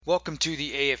Welcome to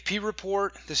the AFP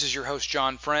Report. This is your host,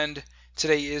 John Friend.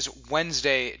 Today is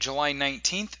Wednesday, July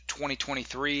 19th,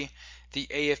 2023. The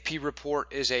AFP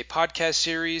Report is a podcast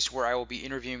series where I will be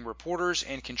interviewing reporters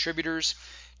and contributors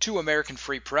to American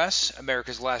Free Press,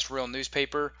 America's last real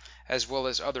newspaper, as well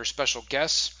as other special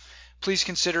guests. Please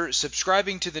consider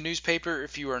subscribing to the newspaper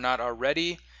if you are not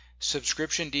already.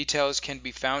 Subscription details can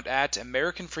be found at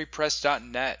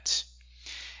AmericanFreePress.net.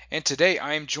 And today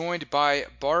I am joined by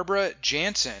Barbara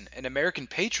Jansen, an American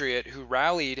patriot who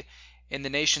rallied in the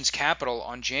nation's capital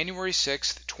on January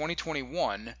 6th,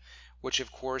 2021, which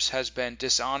of course has been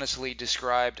dishonestly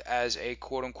described as a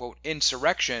quote-unquote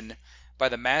insurrection by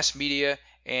the mass media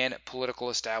and political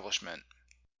establishment.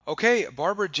 Okay,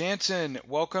 Barbara Jansen,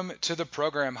 welcome to the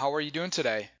program. How are you doing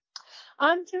today?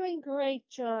 I'm doing great,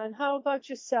 John. How about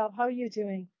yourself? How are you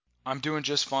doing? I'm doing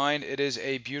just fine. It is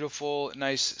a beautiful,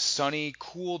 nice, sunny,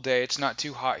 cool day. It's not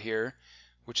too hot here,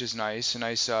 which is nice.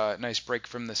 A nice break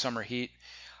from the summer heat.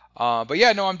 But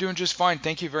yeah, no, I'm doing just fine.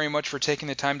 Thank you very much for taking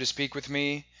the time to speak with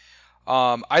me.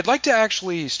 I'd like to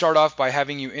actually start off by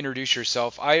having you introduce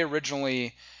yourself. I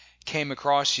originally came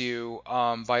across you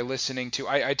by listening to.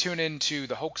 I tune into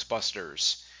the Hoax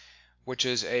Busters, which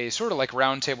is a sort of like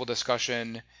roundtable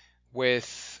discussion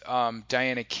with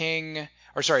Diane King,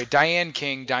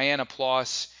 Diana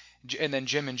Ploss, and then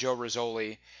Jim and Joe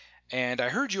Rizzoli. And I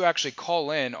heard you actually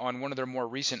call in on one of their more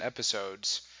recent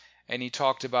episodes, and he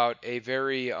talked about a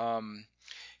very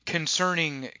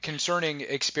concerning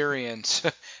experience,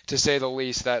 to say the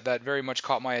least, that very much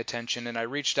caught my attention. And I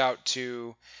reached out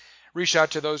to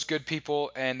those good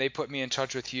people, and they put me in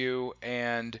touch with you,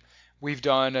 and we've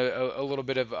done a little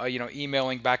bit of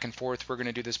emailing back and forth. We're going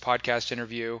to do this podcast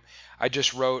interview. I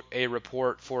just wrote a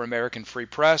report for American Free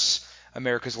Press,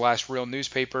 America's last real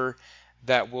newspaper,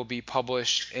 that will be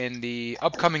published in the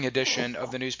upcoming edition of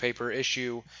the newspaper,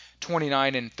 issue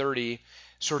 29 and 30,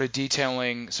 sort of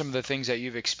detailing some of the things that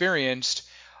you've experienced.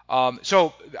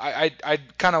 So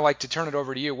I'd kind of like to turn it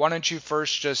over to you. Why don't you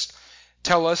first just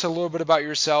tell us a little bit about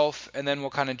yourself, and then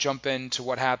we'll kind of jump into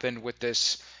what happened with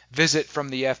this visit from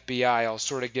the FBI. I'll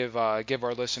sort of give our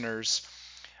listeners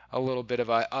a little bit of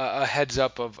a heads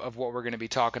up of what we're going to be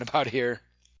talking about here.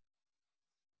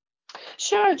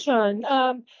 Sure,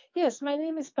 John. Yes, my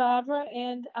name is Barbara,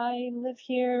 and I live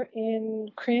here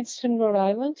in Cranston, Rhode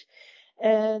Island,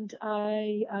 and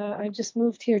I just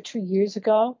moved here 2 years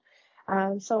ago.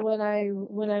 So when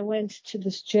I went to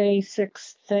this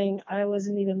J6 thing, I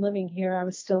wasn't even living here. I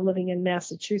was still living in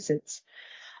Massachusetts.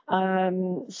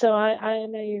 So I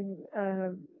am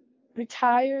a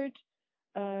retired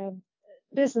uh,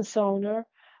 business owner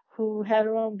who had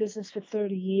her own business for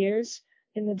 30 years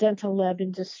in the dental lab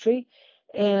industry.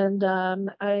 And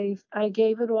I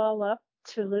gave it all up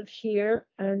to live here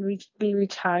and be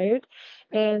retired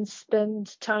and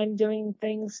spend time doing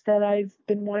things that I've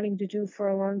been wanting to do for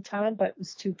a long time, but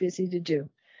was too busy to do.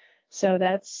 So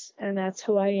that's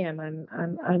who I am.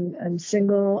 I'm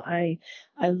single. I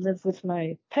live with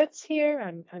my pets here.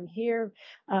 I'm here.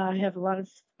 I have a lot of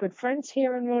good friends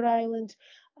here in Rhode Island,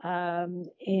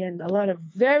 and a lot of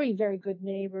very very good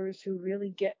neighbors who really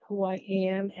get who I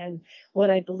am and what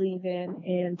I believe in.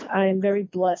 And I am very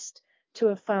blessed to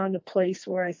have found a place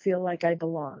where I feel like I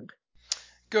belong.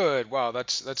 Good. Wow,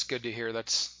 that's good to hear.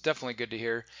 That's definitely good to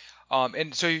hear.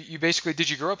 And so you basically, did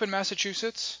you grow up in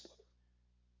Massachusetts?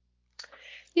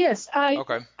 Yes,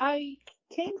 Okay. I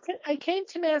came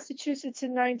to Massachusetts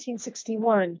in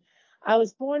 1961. I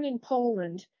was born in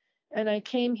Poland, and I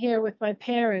came here with my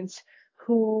parents,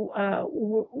 who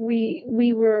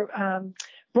we were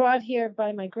brought here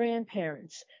by my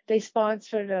grandparents. They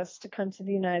sponsored us to come to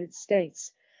the United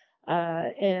States,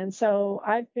 and so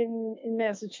I've been in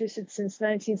Massachusetts since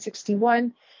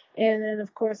 1961, and then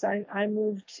of course I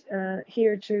moved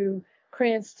here to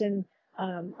Cranston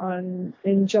on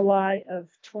in July of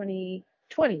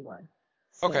 2021.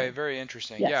 Okay, So very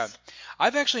interesting. Yeah, yes,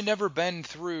 I've actually never been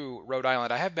through Rhode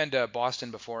Island. I have been to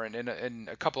Boston before and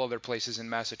a couple other places in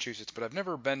Massachusetts, but I've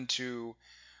never been to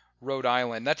Rhode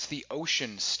Island. That's the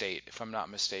Ocean State, if I'm not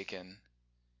mistaken.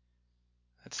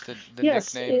 That's the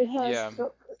yes, nickname. it has. Yeah.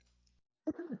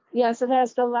 Yes, it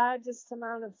has the largest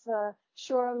amount of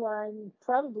shoreline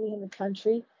probably in the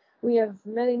country. We have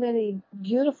many, many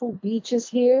beautiful beaches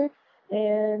here,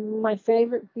 and my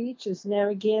favorite beach is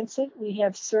Narragansett. We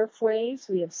have surf waves.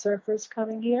 We have surfers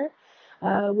coming here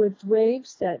with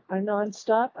waves that are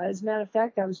nonstop. As a matter of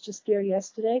fact, I was just there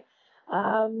yesterday.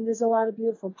 There's a lot of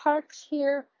beautiful parks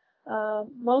here,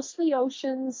 mostly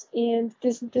oceans, and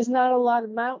there's not a lot of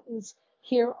mountains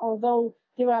here, although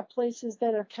there are places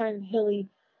that are kind of hilly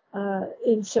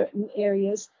in certain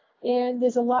areas. And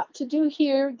there's a lot to do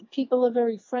here. People are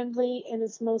very friendly, and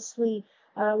it's mostly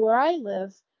where I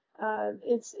live.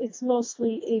 It's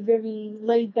mostly a very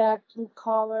laid back, blue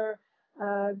collar,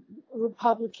 uh,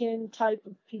 Republican type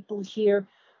of people here,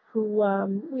 who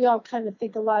we all kind of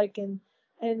think alike, and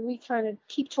we kind of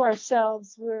keep to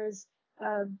ourselves. Whereas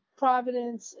uh,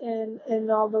 Providence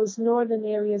and all those northern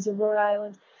areas of Rhode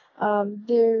Island,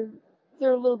 they're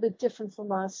a little bit different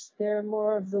from us. They're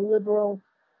more of the liberal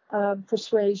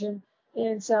persuasion.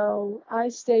 And so I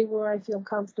stay where I feel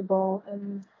comfortable.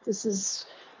 And this is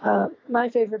my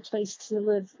favorite place to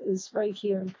live is right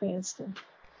here in Cranston.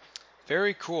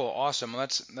 Very cool. Awesome.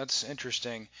 That's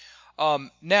interesting.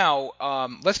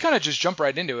 Let's kind of just jump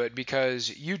right into it because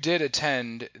you did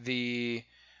attend the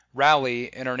rally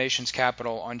in our nation's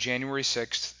capital on January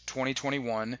 6th,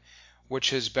 2021,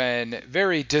 which has been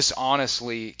very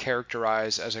dishonestly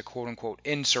characterized as a quote unquote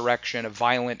insurrection, a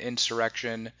violent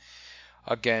insurrection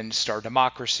against our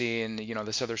democracy and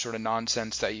this other sort of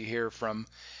nonsense that you hear from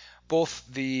both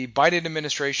the Biden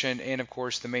administration and of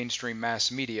course the mainstream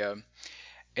mass media.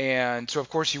 And so, of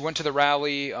course, you went to the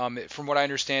rally. From what I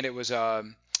understand, it was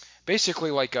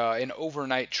basically like an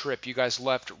overnight trip. You guys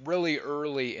left really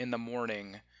early in the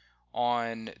morning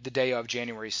on the day of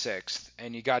January 6th,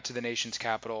 and you got to the nation's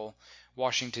capital,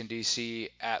 Washington, D.C.,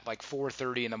 at like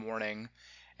 4:30 in the morning,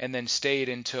 and then stayed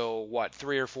until, what,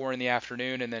 3 or 4 in the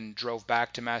afternoon, and then drove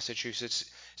back to Massachusetts.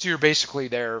 So you're basically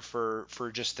there for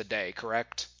just the day,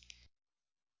 correct?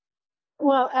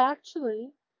 Well,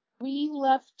 actually, we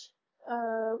left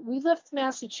we left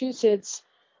Massachusetts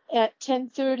at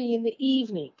 10:30 in the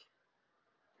evening.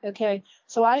 Okay,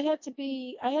 so I had to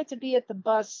be at the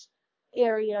bus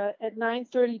area at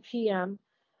 9:30 p.m.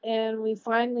 And we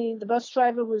finally the bus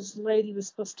driver was late. He was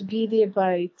supposed to be there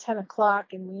by 10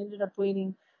 o'clock, and we ended up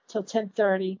waiting till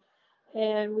 10:30.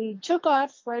 And we took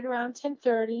off right around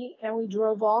 10:30, and we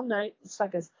drove all night. It's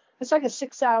like a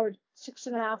 6 hour,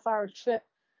 6.5 hour trip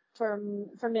from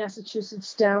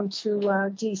Massachusetts down to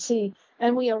D.C.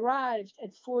 And we arrived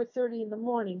at 4:30 in the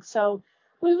morning. So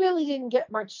we really didn't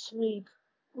get much sleep.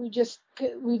 We just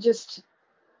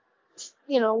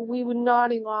we were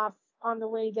nodding off on the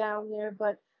way down there,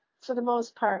 but for the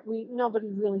most part, we nobody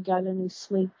really got any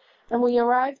sleep. And we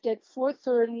arrived at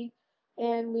 4:30,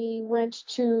 and we went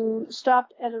to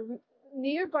stop at a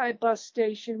nearby bus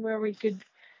station where we could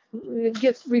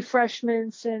get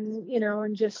refreshments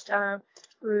and just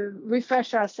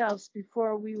refresh ourselves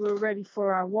before we were ready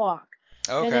for our walk.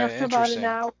 And Okay, after about an interesting.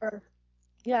 hour,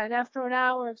 yeah, and after an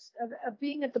hour of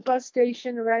being at the bus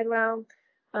station right around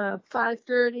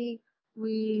 5:30,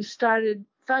 we started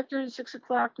 5:30, 6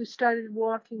 o'clock. We started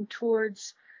walking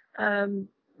towards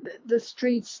the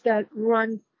streets that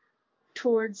run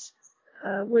towards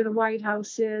where the White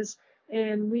House is,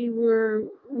 and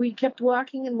we kept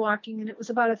walking and walking, and it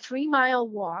was about a 3 mile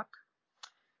walk,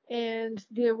 and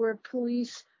there were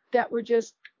police that were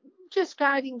just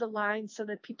guiding the line so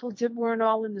that weren't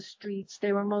all in the streets.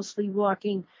 They were mostly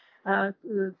walking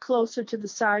closer to the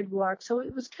sidewalk. So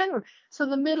it was so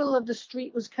the middle of the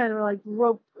street was kind of like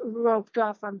roped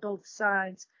off on both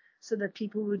sides so that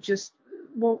people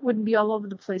wouldn't be all over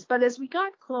the place. But as we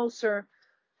got closer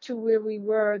to where we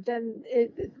were, then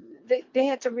they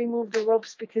had to remove the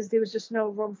ropes because there was just no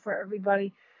room for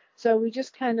everybody. So we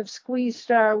just kind of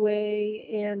squeezed our way,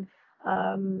 and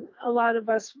a lot of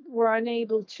us were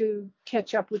unable to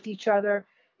catch up with each other,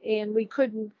 and we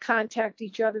couldn't contact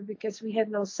each other because we had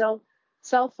no cell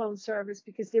phone service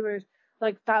because there were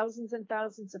like thousands and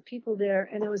thousands of people there,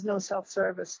 and there was no cell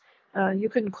service. You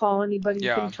couldn't call anybody, you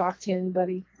Yeah. couldn't talk to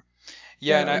anybody.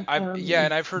 Yeah, and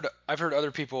So I've heard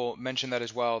other people mention that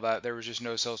as well that there was just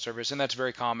no cell service, and that's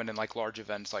very common in like large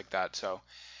events like that. So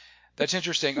that's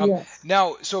interesting. yes.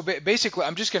 Now, so basically,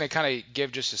 I'm just going to kind of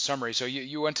give just a summary. So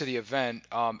you went to the event,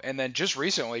 and then just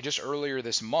recently, just earlier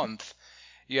this month,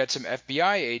 you had some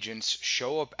FBI agents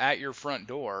show up at your front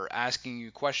door asking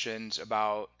you questions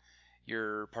about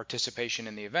your participation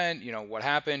in the event. What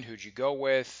happened? Who'd you go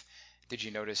with? Did you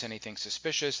notice anything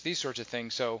suspicious? These sorts of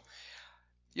things. So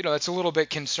that's a little bit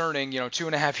concerning.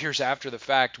 2.5 years after the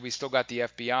fact, we still got the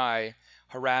FBI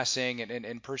harassing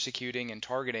and persecuting and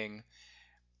targeting,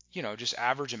 just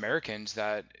average Americans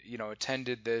that,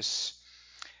 attended this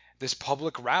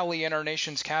public rally in our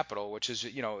nation's capital, which is,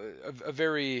 a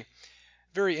very,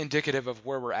 very indicative of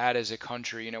where we're at as a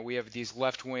country. We have these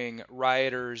left-wing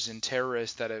rioters and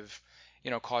terrorists that have,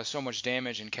 caused so much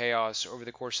damage and chaos over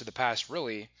the course of the past,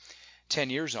 really, 10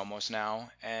 years almost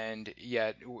now, and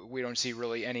yet we don't see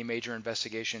really any major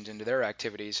investigations into their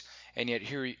activities. And yet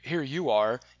here you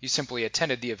are, you simply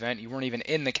attended the event, you weren't even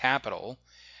in the Capitol,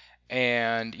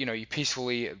 and you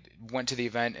peacefully went to the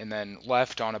event and then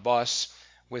left on a bus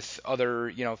with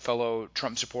other fellow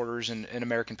Trump supporters and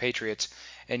American patriots,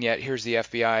 and yet here's the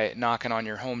FBI knocking on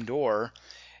your home door,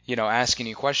 asking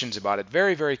you questions about it.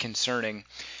 Very, very concerning.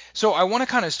 So I want to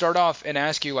kind of start off and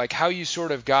ask you like how you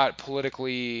sort of got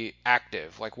politically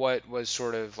active. Like what was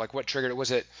sort of like what triggered it?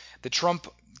 Was it the Trump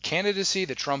candidacy,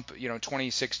 the Trump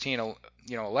 2016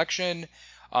 election,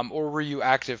 or were you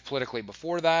active politically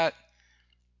before that?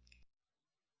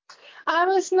 I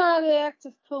was not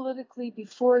active politically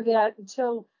before that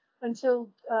until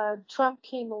Trump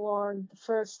came along the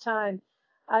first time.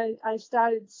 I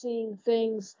started seeing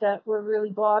things that were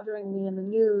really bothering me in the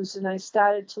news, and I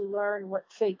started to learn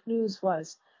what fake news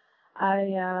was.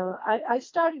 I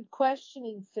started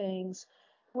questioning things.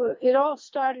 Well, it all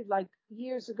started like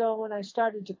years ago when I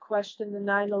started to question the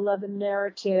 9/11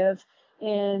 narrative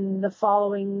and the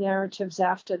following narratives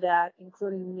after that,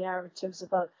 including narratives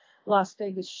about Las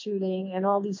Vegas shooting and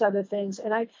all these other things.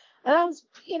 And I was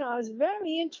I was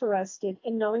very interested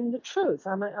in knowing the truth.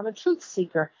 I'm a truth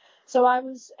seeker, so I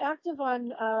was active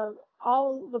on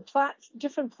all the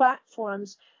different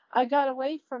platforms. I got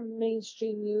away from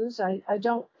mainstream news. I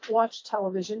don't watch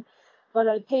television, but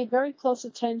I paid very close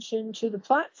attention to the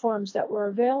platforms that were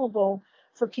available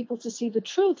for people to see the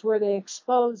truth, where they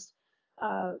exposed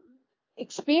uh,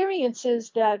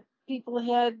 experiences that people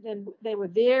had, and they were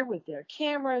there with their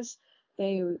cameras.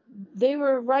 They they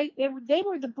were right. They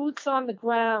were the boots on the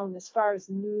ground as far as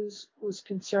the news was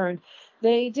concerned.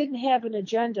 They didn't have an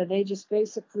agenda. They just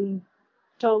basically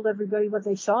told everybody what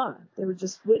they saw. They were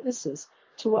just witnesses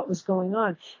to what was going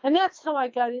on, and that's how I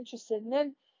got interested. And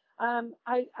then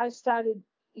I started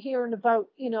hearing about,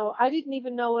 I didn't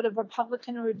even know what a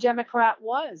Republican or a Democrat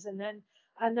was, and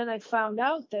then I found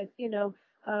out that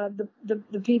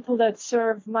the people that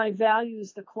serve my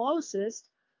values the closest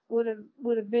would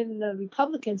have been the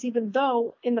Republicans, even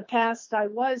though in the past I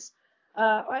was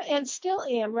and still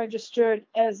am registered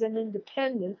as an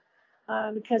independent,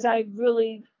 because I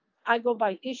go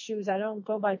by issues. I don't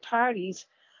go by parties.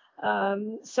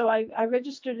 So I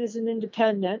registered as an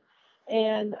independent,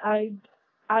 and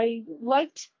I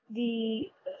liked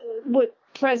the what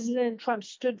President Trump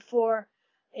stood for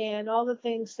and all the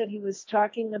things that he was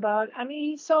talking about. I mean,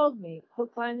 he sold me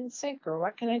hook, line, and sinker.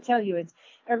 What can I tell you? It's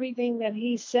everything that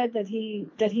he said that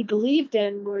he believed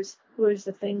in was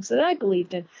the things that I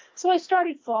believed in. So I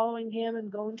started following him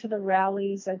and going to the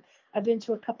rallies. I've been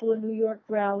to a couple of New York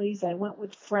rallies. I went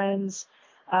with friends.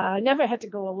 I never had to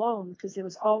go alone because there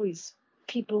was always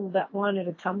people that wanted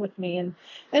to come with me, and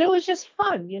it was just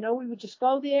fun. We would just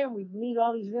go there and we'd meet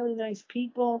all these really nice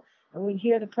people, and we'd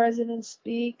hear the president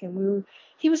speak, and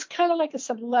he was kind of like a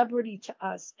celebrity to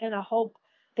us, and I hope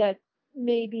that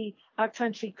maybe our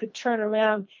country could turn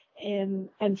around and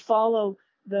follow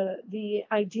the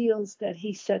ideals that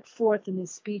he set forth in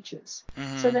his speeches.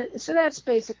 So Hmm. that's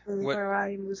basically What where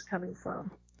I was coming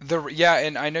from. yeah,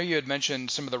 and I know you had mentioned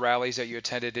some of the rallies that you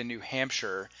attended in New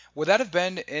Hampshire. Would that have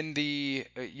been in the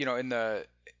in the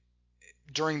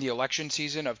during the election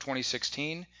season of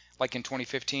 2016, like in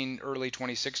 2015, early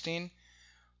 2016,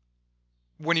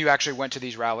 when you actually went to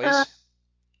these Uh, rallies?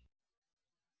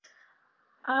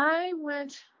 I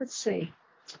went. Let's see.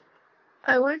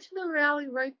 I went to the rally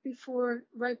right before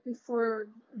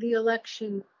the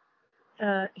election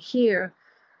here.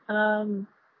 Um,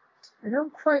 I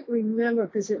don't quite remember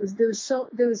because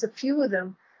there was a few of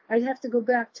them. I'd have to go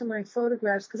back to my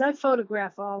photographs because I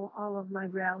photograph all of my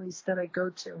rallies that I go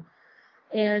to.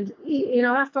 And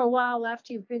after a while,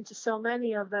 after you've been to so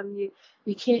many of them,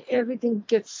 you can't. Everything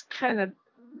gets kind of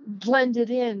blended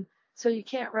in, so you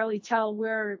can't really tell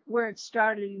where it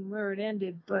started and where it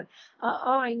ended. But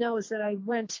all I know is that I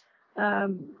went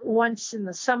once in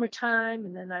the summertime,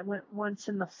 and then I went once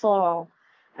in the fall,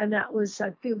 and I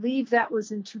believe that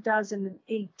was in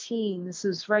 2018. This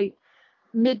is right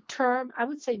midterm. I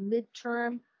would say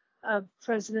midterm of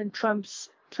President Trump's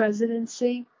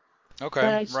presidency Okay,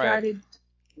 that I right. started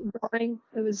going.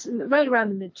 It was right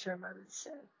around the midterm, I would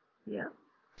say. Yeah.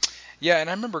 Yeah, and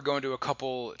I remember going to a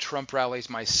couple Trump rallies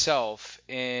myself,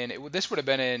 and this would have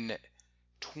been in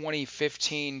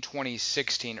 2015,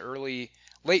 2016,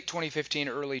 late 2015,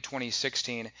 early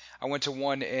 2016. I went to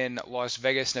one in Las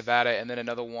Vegas, Nevada, and then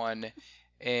another one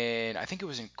in I think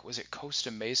was it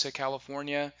Costa Mesa,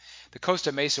 California. The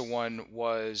Costa Mesa one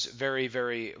was very,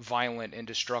 very violent and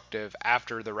destructive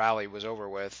after the rally was over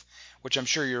with, which I'm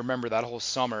sure you remember that whole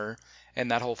summer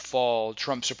and that whole fall,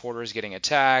 Trump supporters getting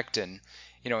attacked and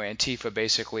Antifa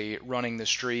basically running the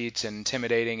streets and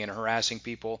intimidating and harassing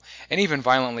people and even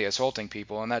violently assaulting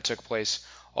people, and that took place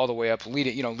all the way up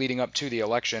leading up to the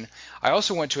election. I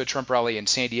also went to a Trump rally in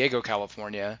San Diego,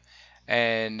 California,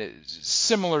 and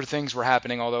similar things were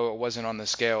happening, although it wasn't on the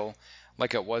scale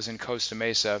like it was in Costa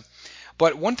Mesa.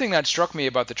 But one thing that struck me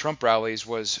about the Trump rallies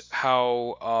was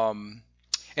how,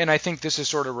 and I think this is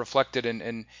sort of reflected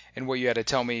in what you had to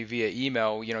tell me via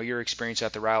email, your experience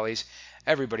at the rallies.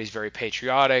 Everybody's very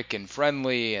patriotic and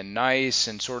friendly and nice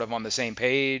and sort of on the same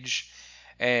page.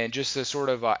 And just the sort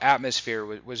of atmosphere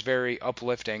was very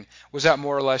uplifting. Was that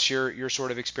more or less your sort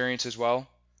of experience as well?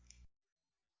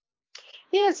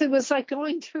 Yes, it was like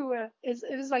going to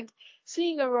it was like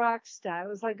seeing a rock star. It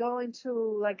was like going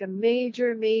to like a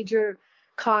major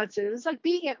concert. It was like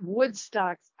being at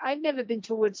Woodstock. I've never been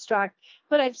to Woodstock,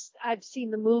 but I've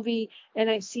seen the movie and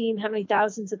I've seen how many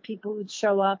thousands of people would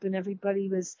show up and everybody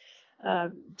was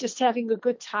just having a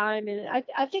good time. And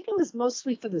I think it was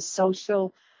mostly for the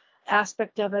social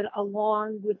aspect of it,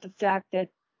 along with the fact that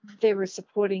they were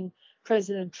supporting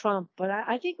President Trump. But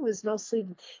I think it was mostly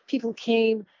people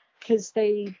came because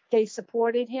they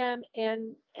supported him,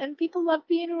 and people love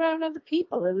being around other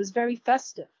people. It was very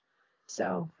festive.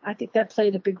 So I think that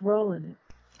played a big role in it.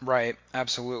 Right,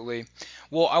 absolutely.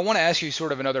 Well, I want to ask you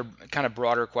sort of another kind of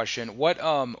broader question. What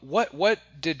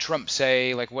did Trump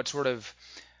say? Like, what sort of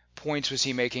points was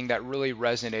he making that really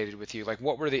resonated with you? Like,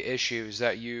 what were the issues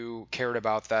that you cared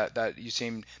about that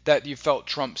you felt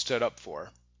Trump stood up for?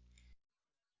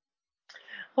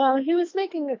 Well, he was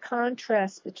making a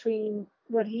contrast between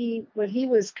what he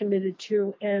was committed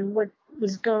to and what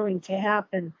was going to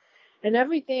happen. And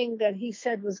everything that he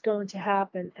said was going to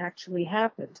happen actually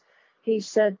happened. He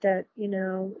said that,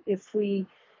 if we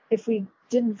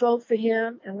didn't vote for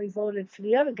him and we voted for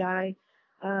the other guy,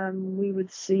 we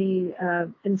would see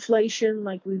inflation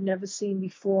like we've never seen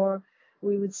before.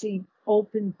 We would see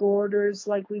open borders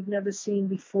like we've never seen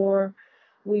before.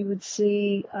 We would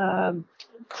see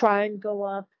crime go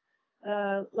up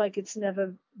like it's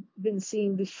never been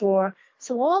seen before.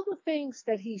 So all the things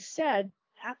that he said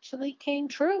actually came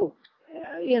true.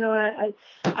 You know, I,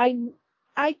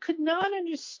 I could not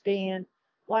understand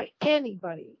why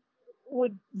anybody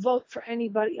would vote for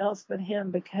anybody else but him,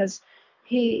 because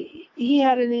he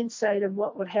had an insight of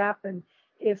what would happen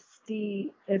if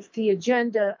the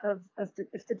agenda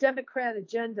if the Democrat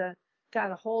agenda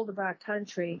got a hold of our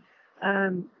country.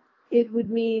 Um, it would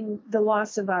mean the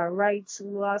loss of our rights, the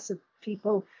loss of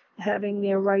people having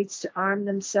their rights to arm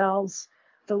themselves,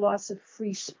 the loss of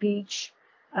free speech.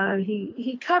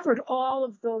 He covered all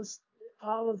of those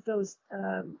all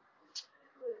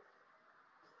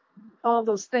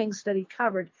those things that he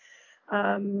covered,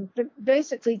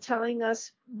 basically telling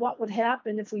us what would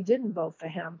happen if we didn't vote for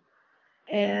him.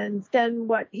 And then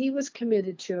what he was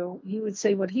committed to, he would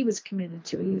say what he was committed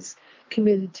to. He was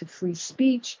committed to free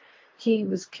speech. He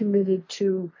was committed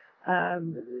to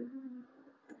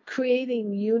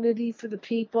creating unity for the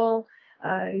people.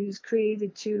 He was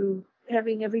created to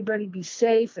having everybody be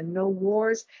safe and no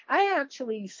wars. I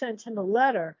actually sent him a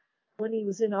letter when he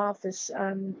was in office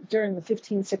during the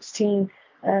 15-16,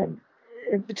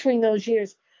 between those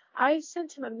years. I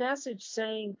sent him a message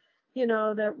saying,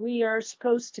 that we are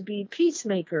supposed to be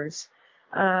peacemakers.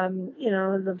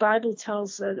 The Bible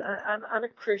tells us, I'm a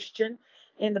Christian,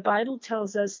 and the Bible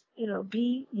tells us,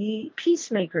 be ye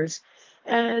peacemakers.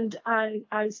 And I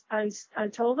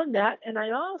told him that, and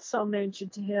I also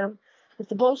mentioned to him that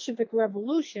the Bolshevik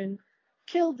Revolution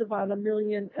killed about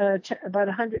about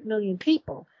 100 million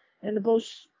people, and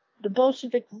the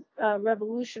Bolshevik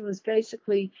Revolution was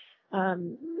basically,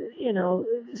 um, you know,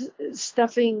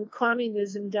 stuffing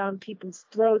communism down people's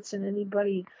throats, and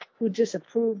anybody who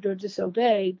disapproved or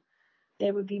disobeyed,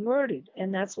 they would be murdered,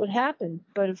 and that's what happened.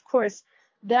 But of course,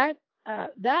 that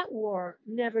that war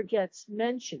never gets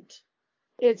mentioned.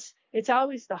 It's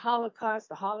always the Holocaust,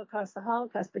 the Holocaust, the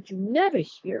Holocaust, but you never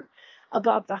hear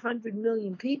about the 100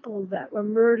 million people that were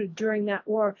murdered during that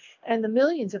war and the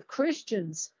millions of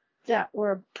Christians that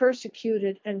were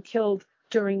persecuted and killed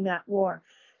during that war.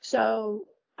 So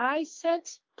I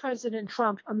sent President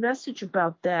Trump a message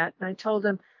about that, and I told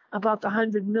him about the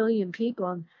 100 million people,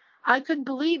 and I couldn't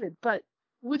believe it. But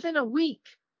within a week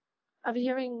of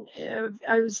hearing,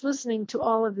 I was listening to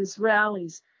all of his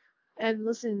rallies and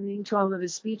listening to all of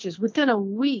his speeches. Within a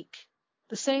week,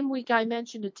 the same week I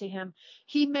mentioned it to him,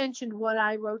 he mentioned what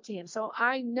I wrote to him. So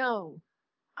I know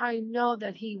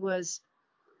that he was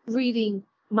reading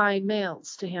my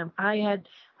mails to him. I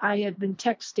had been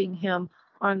texting him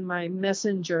on my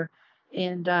messenger,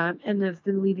 and have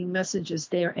been leaving messages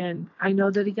there, and I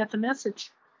know that he got the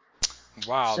message.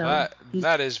 Wow, So he,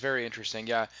 that is very interesting.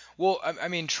 Yeah. Well, I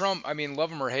mean Trump, I mean love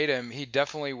him or hate him, he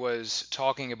definitely was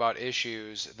talking about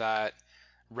issues that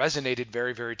resonated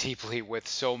very, very deeply with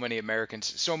so many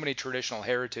Americans, so many traditional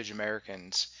heritage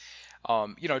Americans.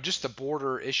 Just the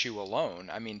border issue alone.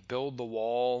 I mean, build the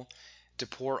wall,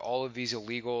 deport all of these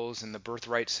illegals and the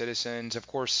birthright citizens. Of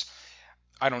course,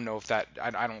 I don't know if that,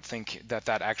 I don't think that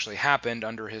that actually happened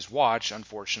under his watch,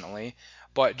 unfortunately.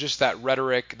 But just that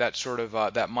rhetoric, that sort of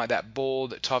that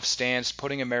bold, tough stance,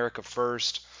 putting America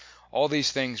first, all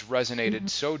these things resonated Mhm.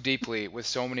 so deeply with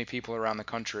so many people around the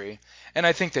country, and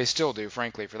I think they still do,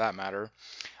 frankly, for that matter.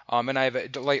 And I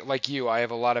have, like you, I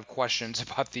have a lot of questions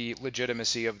about the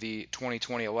legitimacy of the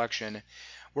 2020 election,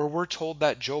 where we're told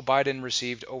that Joe Biden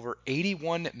received over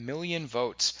 81 million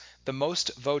votes, the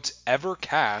most votes ever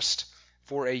cast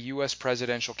for a U.S.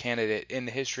 presidential candidate in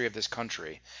the history of this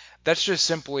country. That's just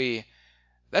simply,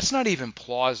 that's not even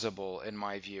plausible in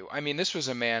my view. I mean, this was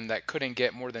a man that couldn't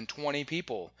get more than 20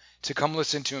 people to come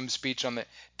listen to him speak on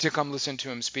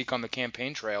the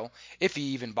campaign trail, if he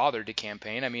even bothered to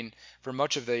campaign. I mean, for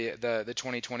much of the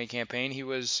 2020 campaign, he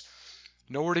was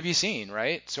nowhere to be seen,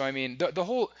 right? So I mean, the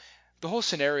whole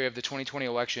scenario of the 2020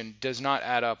 election does not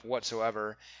add up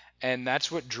whatsoever, and that's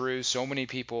what drew so many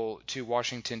people to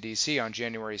Washington D.C. on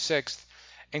January 6th,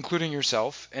 including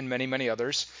yourself and many, many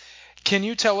others. Can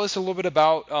you tell us a little bit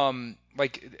about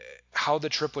like how the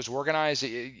trip was organized?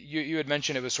 You had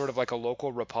mentioned it was sort of like a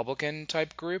local Republican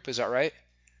type group. Is that right?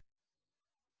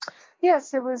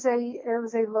 Yes, it was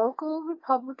a local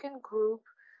Republican group.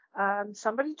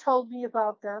 Somebody told me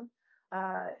about them,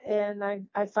 and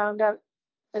I found out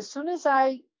as soon as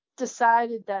I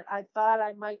decided that I thought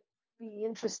I might be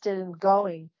interested in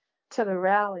going to the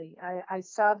rally. I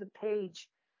saw the page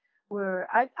where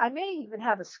I may even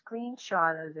have a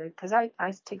screenshot of it because I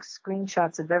take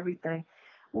screenshots of everything,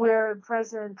 where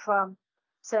President Trump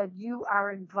said, "You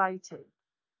are invited."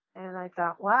 And I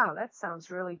thought, wow, that sounds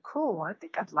really cool. I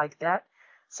think I'd like that.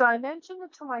 So I mentioned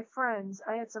it to my friends.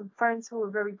 I had some friends who were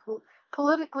very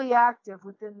politically active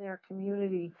within their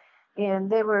community, and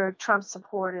they were Trump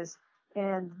supporters.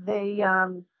 And they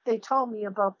told me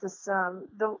about this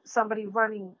somebody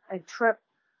running a trip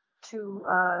to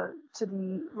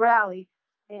the rally,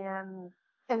 and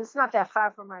it's not that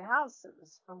far from my house. It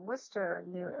was from Worcester,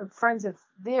 and they're friends of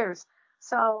theirs.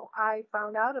 So I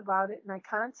found out about it, and I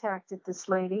contacted this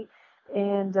lady,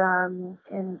 and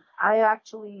I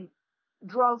actually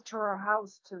drove to her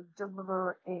house to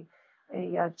deliver a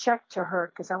check to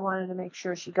her because I wanted to make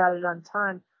sure she got it on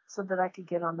time so that I could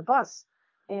get on the bus.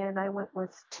 And I went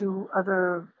with two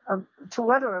other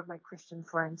of my Christian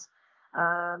friends,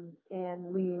 and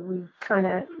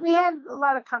we had a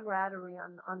lot of camaraderie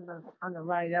on the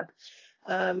ride up.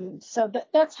 So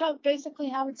that's how basically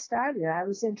how it started. I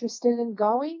was interested in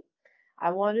going.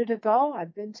 I wanted to go.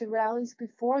 I've been to rallies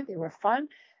before. They were fun.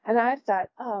 And I thought,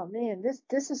 oh man,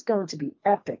 this is going to be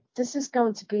epic. This is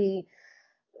going to be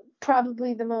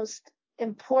probably the most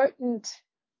important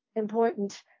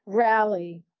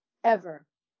rally ever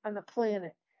on the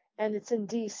planet. And it's in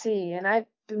DC. And I've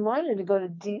been wanting to go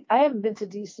to I haven't been to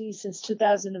DC since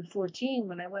 2014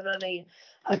 when I went on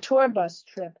a tour bus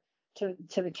trip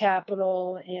to the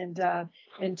Capitol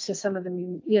and to some of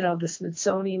the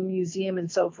Smithsonian Museum and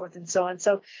so forth and so on.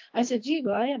 So I said, gee,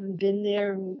 well, I haven't been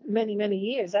there in many, many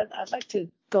years. I'd like to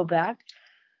go back.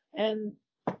 And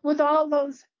with all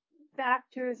those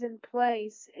factors in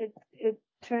place, it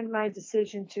turned my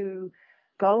decision to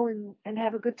go and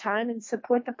have a good time and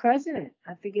support the president.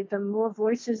 I figured the more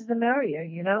voices, the merrier.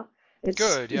 It's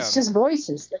Good. it's Yeah. just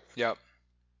voices. Yeah.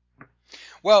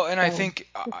 Well, and I So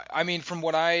think, I mean, from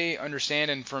what I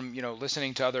understand and from,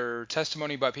 listening to other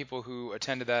testimony by people who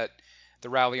attended the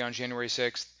rally on January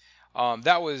 6th,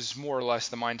 that was more or less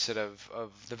the mindset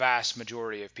of the vast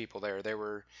majority of people there. They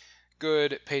were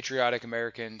good, patriotic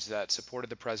Americans that supported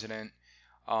the president,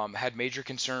 had major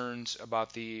concerns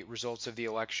about the results of the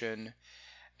election,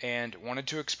 and wanted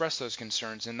to express those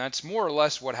concerns. And that's more or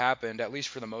less what happened, at least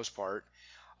for the most part.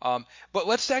 But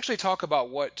let's actually talk about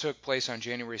what took place on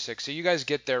January 6th. So you guys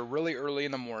get there really early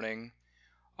in the morning.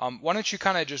 Why don't you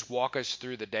kind of just walk us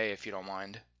through the day, if you don't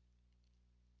mind?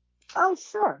 Oh,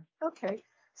 sure. Okay.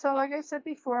 So, like I said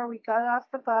before, we got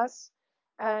off the bus,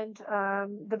 and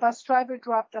the bus driver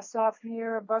dropped us off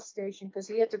near a bus station because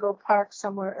he had to go park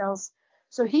somewhere else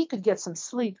so he could get some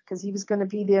sleep because he was going to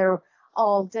be there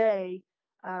all day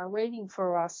waiting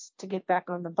for us to get back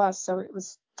on the bus. So it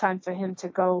was time for him to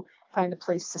go find a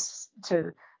place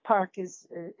to park his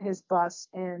bus.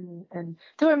 And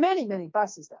there were many, many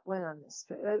buses that went on this.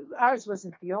 Ours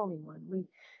wasn't the only one.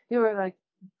 There were like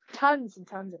tons and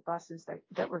tons of buses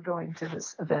that were going to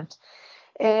this event.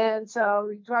 And so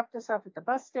he dropped us off at the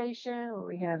bus station where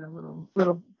we had a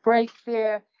little break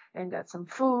there and got some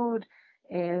food.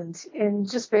 and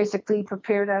just basically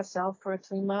prepared ourselves for a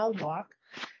 3-mile walk.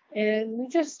 And we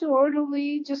just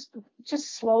orderly, just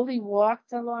slowly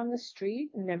walked along the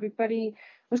street, and everybody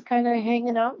was kind of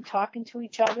hanging out and talking to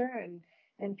each other,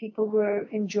 and people were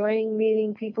enjoying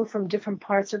meeting people from different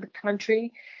parts of the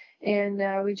country.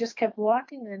 And we just kept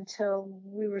walking until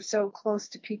we were so close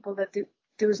to people that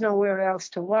there was nowhere else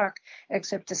to walk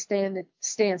except to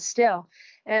stand still.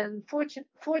 And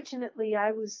fortunately,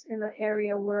 I was in an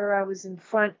area where I was in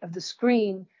front of the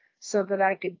screen so that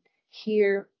I could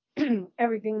hear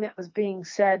everything that was being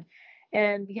said.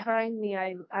 And behind me,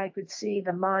 I could see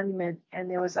the monument, and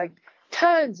there was like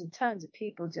tons and tons of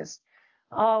people just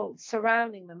all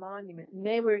surrounding the monument. And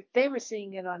they were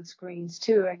seeing it on screens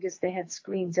too. I guess they had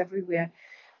screens everywhere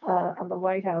on the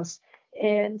White House.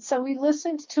 And so we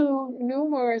listened to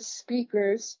numerous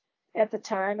speakers at the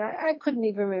time. I couldn't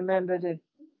even remember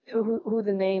who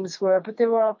the names were, but they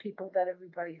were all people that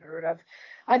everybody heard of.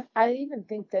 I even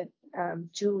think that Governor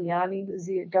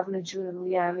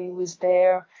Giuliani was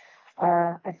there.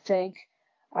 I think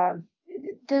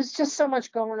there's just so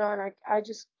much going on. I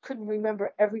just couldn't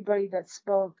remember everybody that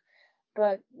spoke,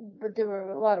 but there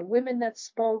were a lot of women that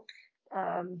spoke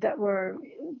that were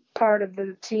part of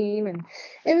the team, and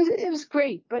it was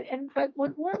great. But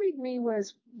what worried me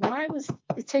was, why was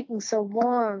it taking so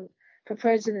long for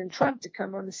President Trump to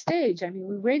come on the stage? I mean,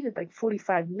 we waited like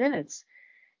 45 minutes.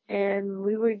 And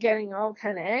we were getting all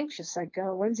kind of anxious, like,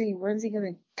 oh, when's he going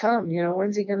to come?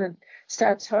 When's he going to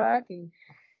start talking?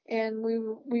 And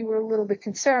we were a little bit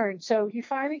concerned. So he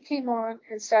finally came on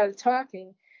and started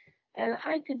talking, and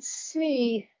I could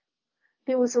see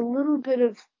there was a little bit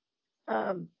of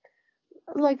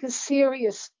like a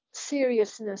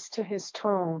seriousness to his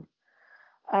tone.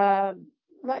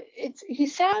 Like he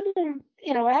sounded,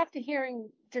 after hearing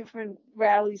different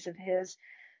rallies of his,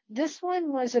 this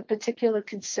one was a particular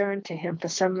concern to him for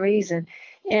some reason,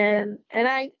 and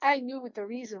I knew what the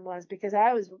reason was, because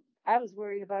I was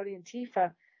worried about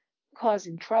Antifa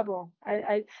causing trouble.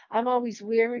 I'm always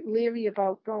leery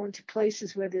about going to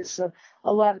places where there's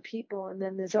a lot of people, and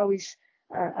then there's always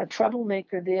a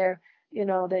troublemaker there.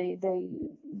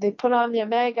 They put on their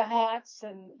MAGA hats,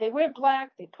 and they wear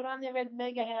black. They put on their red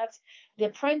MAGA hats. They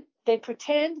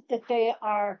pretend that they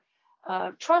are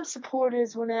Trump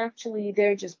supporters when actually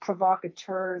they're just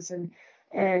provocateurs and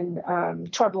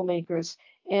troublemakers.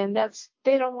 And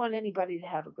they don't want anybody to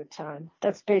have a good time.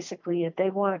 That's basically it.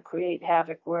 They want to create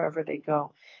havoc wherever they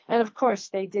go. And of course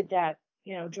they did that,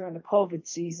 during the COVID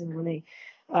season when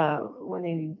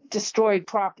they destroyed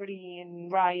property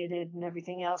and rioted and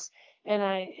everything else.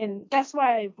 And that's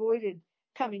why I avoided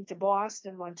coming to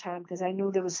Boston one time, because I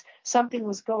knew something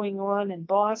was going on in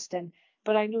Boston.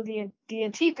 But I knew the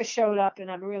Antifa showed up, and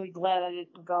I'm really glad I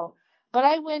didn't go. But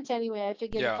I went anyway. I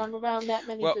figured if I'm around that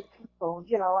many Well, good people,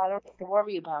 I don't have to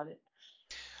worry about it.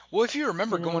 well, if you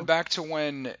remember You going know. back to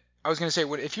when I was going to say,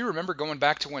 if you remember going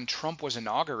back to when Trump was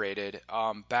inaugurated,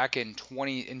 back in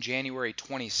January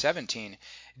 2017,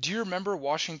 do you remember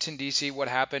Washington D.C. what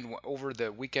happened over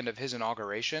the weekend of his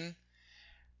inauguration?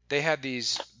 They had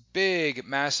these big,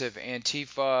 massive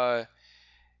Antifa.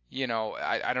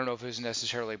 I don't know if it was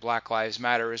necessarily Black Lives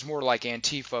Matter. It was more like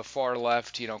Antifa, far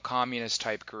left, communist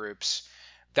type groups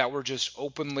that were just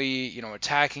openly,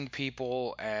 attacking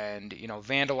people and,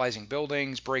 vandalizing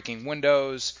buildings, breaking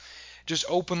windows, just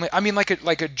openly. I mean, like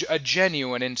a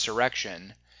genuine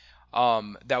insurrection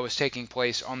that was taking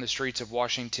place on the streets of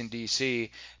Washington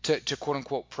D.C. to quote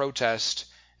unquote protest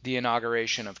the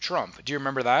inauguration of Trump. Do you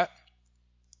remember that?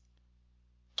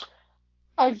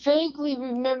 I vaguely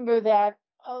remember that.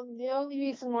 The only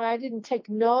reason why I didn't take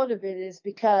note of it is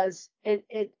because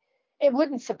it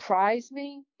wouldn't surprise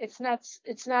me. It's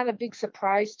not a big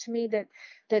surprise to me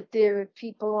that there are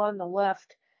people on the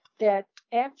left that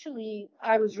actually,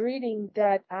 I was reading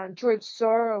that George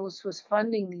Soros was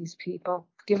funding these people,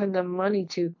 giving them money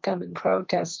to come and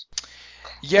protest.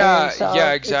 And Yeah, so it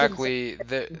didn't exactly.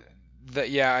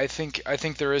 Yeah, I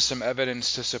think there is some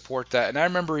evidence to support that, and I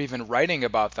remember even writing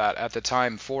about that at the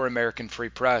time for American Free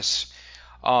Press.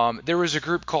 There was a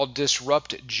group called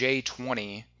Disrupt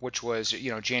J20, which was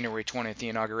January 20th, the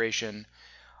inauguration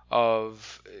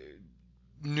of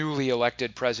newly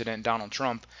elected President Donald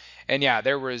Trump. And yeah,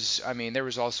 there was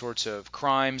all sorts of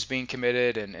crimes being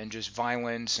committed and just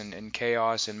violence and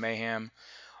chaos and mayhem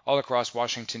all across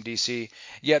Washington, D.C.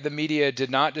 Yet the media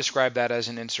did not describe that as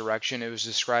an insurrection. It was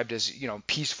described as,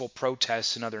 peaceful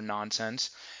protests and other nonsense.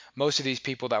 Most of these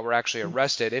people that were actually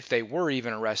arrested, if they were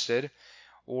even arrested,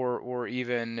 or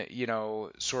even,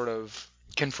 sort of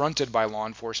confronted by law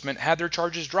enforcement, had their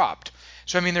charges dropped.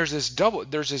 So I mean, there's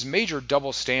this major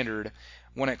double standard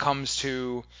when it comes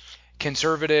to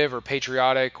conservative or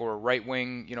patriotic or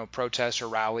right-wing, protests or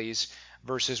rallies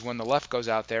versus when the left goes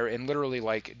out there and literally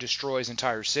like destroys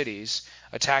entire cities,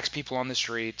 attacks people on the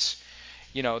streets.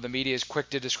 The media is quick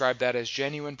to describe that as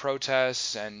genuine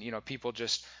protests and, people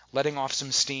just letting off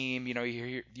some steam.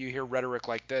 You hear rhetoric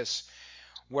like this.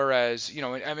 Whereas,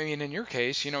 I mean, in your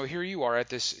case, here you are at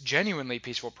this genuinely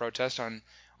peaceful protest on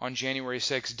January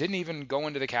 6th, didn't even go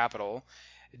into the Capitol,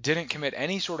 didn't commit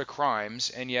any sort of crimes,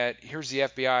 and yet here's the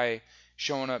FBI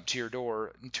showing up to your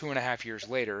door 2.5 years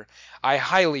later. I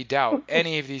highly doubt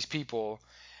any of these people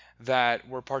that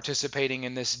were participating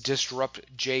in this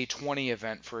Disrupt J20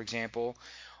 event, for example,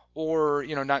 or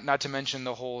not to mention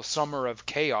the whole summer of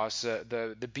chaos,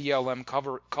 the BLM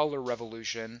color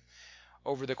revolution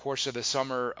over the course of the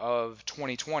summer of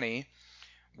 2020,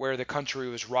 where the country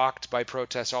was rocked by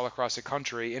protests all across the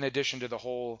country, in addition to the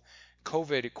whole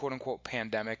COVID quote unquote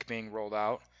pandemic being rolled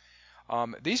out.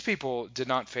 These people did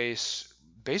not face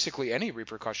basically any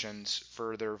repercussions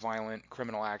for their violent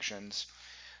criminal actions.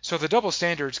 So the double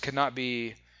standards could not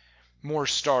be more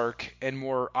stark and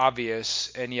more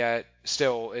obvious, and yet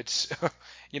still it's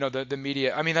the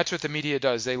media. I mean, that's what the media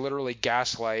does. They literally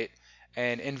gaslight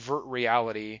and invert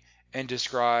reality and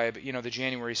describe the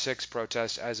January 6th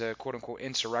protest as a quote unquote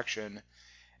insurrection,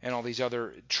 and all these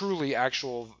other truly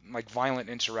actual like violent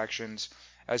insurrections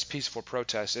as peaceful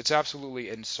protests. It's absolutely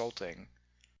insulting.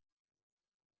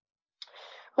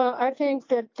 Well, I think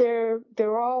that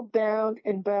they're all bound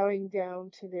and bowing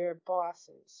down to their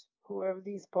bosses, whoever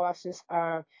these bosses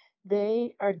are.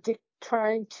 They are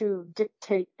trying to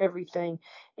dictate everything,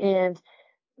 and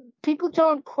people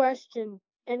don't question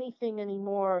anything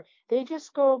anymore. They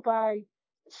just go by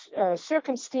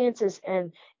circumstances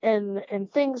and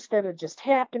things that are just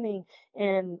happening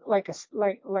and like a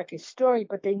story.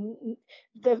 But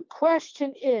the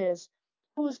question is,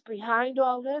 who's behind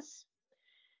all this?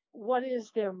 What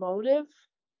is their motive?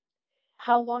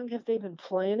 How long have they been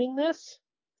planning this?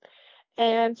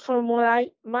 And from my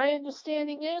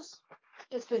understanding is,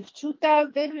 it's been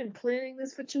 2000. They've been planning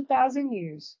this for 2,000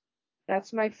 years.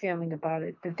 That's my feeling about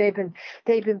it. That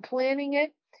they've been planning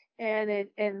it, and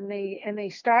they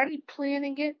started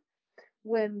planning it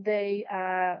when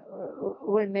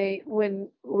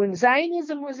when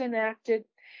Zionism was enacted,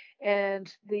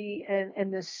 and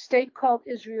the state called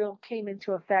Israel came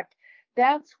into effect.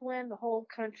 That's when the whole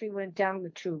country went down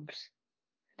the tubes.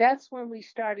 That's when we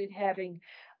started having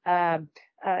um,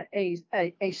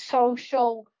 a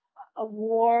social a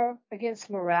war against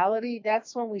morality.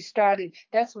 That's when we started.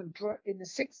 That's when in the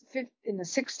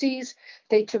 60s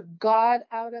they took God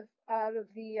out of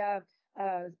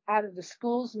the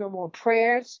schools. No more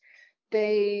prayers.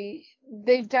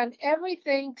 They've done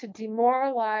everything to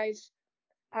demoralize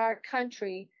our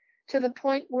country to the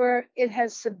point where it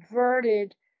has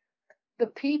subverted the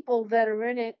people that are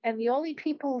in it, and the only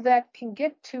people that can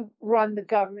get to run the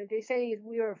government. They say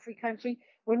we are a free country.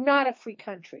 We're not a free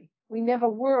country. We never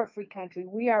were a free country.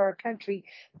 We are a country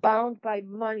bound by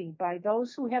money, by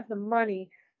those who have the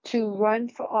money to run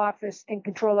for office and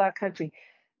control our country.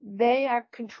 They are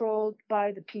controlled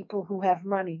by the people who have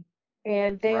money,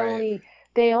 and they Right. only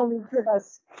they only give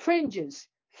us fringes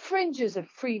of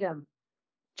freedom,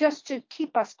 just to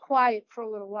keep us quiet for a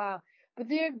little while. But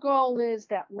their goal is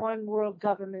that one world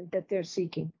government that they're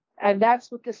seeking. And that's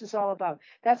what this is all about.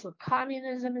 That's what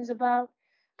communism is about.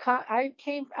 I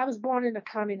was born in a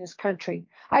communist country.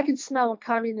 I could smell a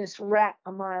communist rat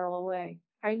a mile away.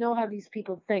 I know how these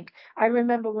people think. I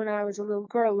remember when I was a little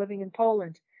girl living in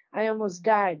Poland, I almost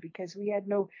died because we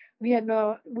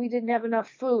didn't have enough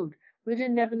food. We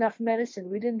didn't have enough medicine.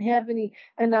 We didn't have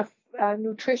enough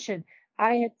nutrition.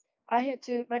 I had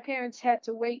my parents had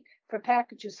to wait for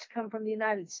packages to come from the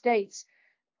United States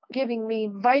giving me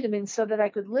vitamins so that I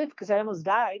could live, because I almost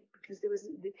died,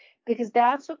 because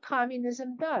that's what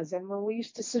communism does. And when we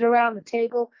used to sit around the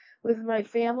table with my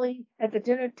family at the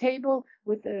dinner table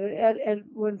and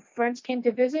when friends came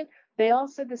to visit, they all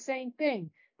said the same thing,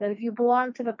 that if you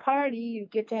belong to the party, you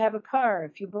get to have a car.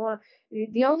 If you belong,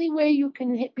 the only way you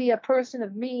can be a person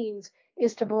of means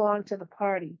is to belong to the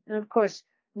party. And of course,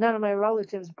 none of my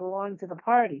relatives belonged to the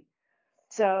party.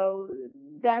 So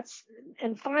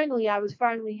and finally, I was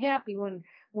finally happy when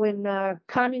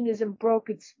communism broke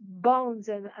its bones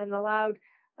and allowed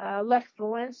Lech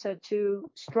Walesa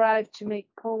to strive to make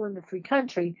Poland a free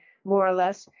country, more or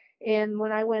less. And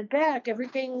when I went back,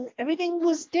 everything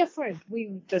was different.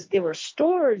 There were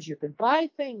stores, you could buy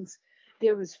things,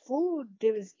 there was food,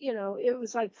 it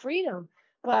was like freedom.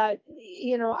 But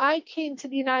I came to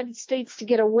the United States to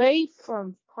get away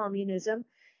from communism,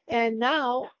 and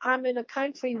now I'm in a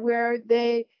country where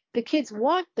the kids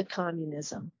want the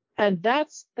communism. And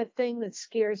that's the thing that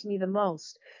scares me the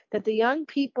most, that the young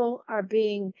people are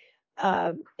being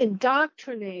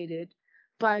indoctrinated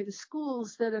by the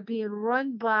schools that are being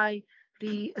run by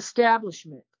the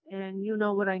establishment. And you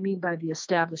know what I mean by the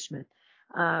establishment.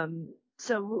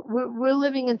 So we're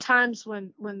living in times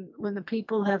when the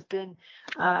people have been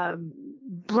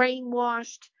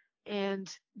brainwashed,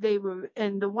 and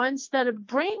the ones that are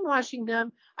brainwashing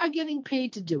them are getting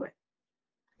paid to do it.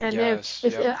 And Yes.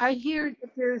 if Yep. I hear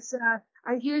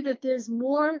that there's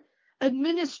more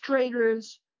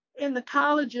administrators in the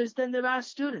colleges than there are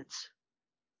students.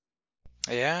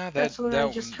 Yeah, That's what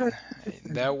I just heard.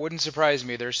 that wouldn't surprise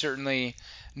me. There's certainly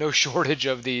no shortage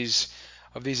of these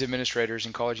administrators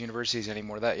in college universities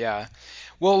anymore. That yeah.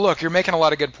 Well, look, you're making a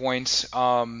lot of good points.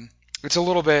 It's a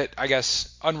little bit, I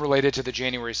guess, unrelated to the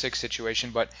January 6th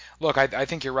situation, but look, I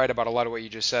think you're right about a lot of what you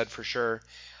just said for sure.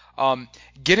 Um,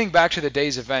 Getting back to the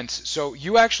day's events, so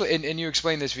you actually, and you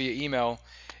explained this via email,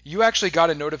 you actually got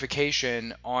a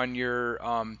notification on your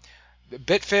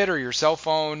BitFit or your cell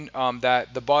phone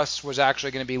that the bus was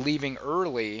actually going to be leaving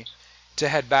early to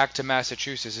head back to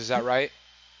Massachusetts. Is that right?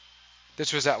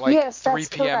 This was at like Yes, that's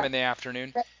 3 p.m. in correct. the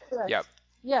afternoon. That's correct. Yep.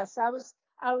 Yes, I was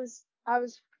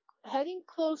heading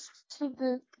close to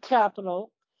the Capitol.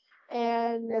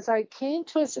 And as I came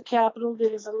towards the Capitol, there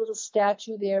was a little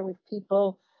statue there with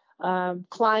people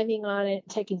climbing on it,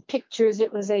 taking pictures.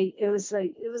 It was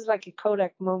like a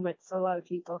Kodak moment for a lot of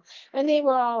people, and they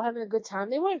were all having a good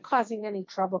time. They weren't causing any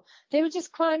trouble. They were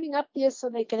just climbing up there so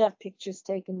they could have pictures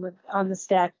taken with on the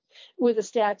stat where the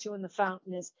statue and the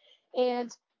fountain is.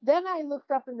 And then I looked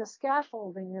up in the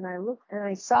scaffolding, and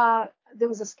I saw there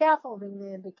was a scaffolding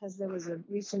there because there was a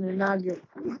recent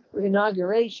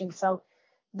inauguration. So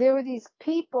there were these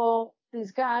people,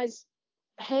 these guys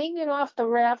hanging off the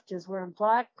rafters wearing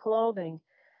black clothing.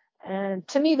 And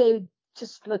to me, they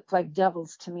just looked like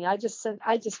devils to me. I just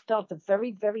felt a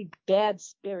very, very bad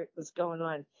spirit was going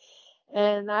on.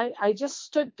 And I just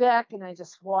stood back and I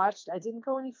just watched. I didn't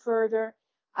go any further.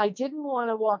 I didn't want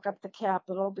to walk up the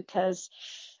Capitol because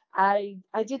I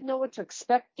didn't know what to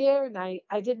expect there, and I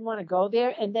didn't want to go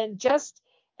there. And then just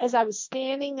as I was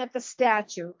standing at the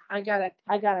statue, I got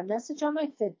a message on my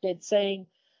Fitbit saying,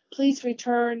 please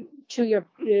return to the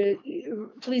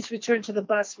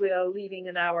bus. We are leaving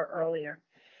an hour earlier.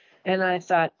 And I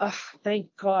thought, oh,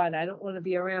 thank God, I don't want to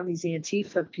be around these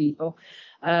Antifa people.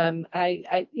 When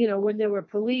there were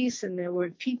police and there were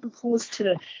people close to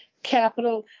the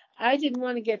Capitol, I didn't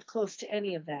want to get close to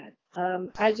any of that. I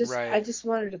Right. just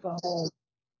wanted to go home.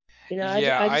 Yeah. I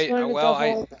just wanted to go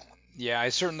home. Yeah, I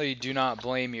certainly do not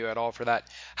blame you at all for that.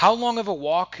 How long of a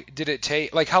walk did it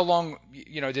take? Like, how long,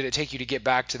 did it take you to get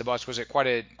back to the bus? Was it quite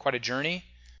a journey?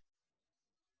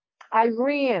 I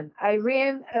ran. I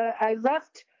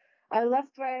left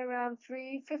right around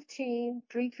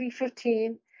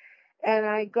 3:15, and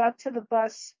I got to the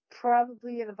bus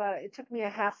probably it took me a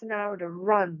half an hour to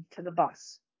run to the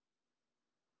bus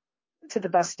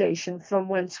station from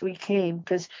whence we came,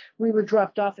 because we were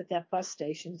dropped off at that bus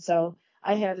station. So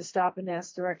I had to stop and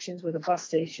ask directions where the bus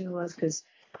station was, because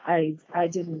I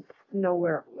didn't know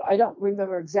where. I don't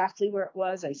remember exactly where it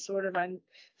was. I sort of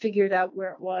figured out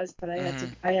where it was, but Hmm.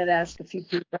 I had asked a few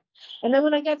people. And then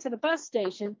when I got to the bus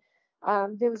station,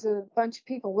 there was a bunch of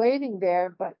people waiting there,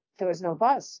 but there was no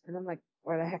bus. And I'm like,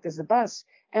 where the heck is the bus?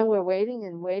 And we're waiting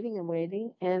and waiting and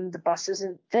waiting, and the bus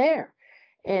isn't there.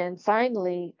 And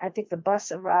finally, I think the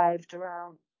bus arrived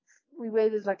around. We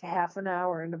waited like a half an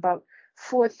hour, and about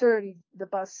 4:30, the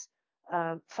bus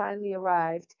finally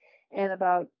arrived. And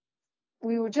about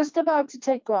we were just about to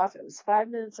take off. It was 5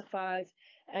 minutes of five,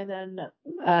 and then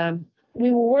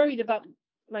we were worried about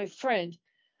my friend.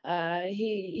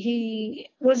 He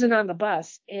wasn't on the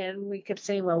bus, and we kept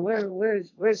saying, "Well, where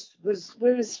is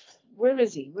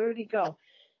he? Where did he go?"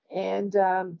 And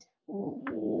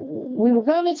we were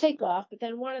going to take off, but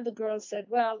then one of the girls said,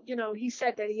 well, he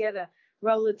said that he had a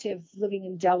relative living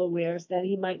in Delaware, that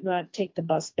he might not take the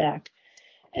bus back.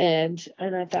 And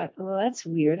I thought, well, that's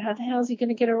weird. How the hell is he going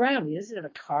to get around? He doesn't have a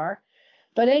car.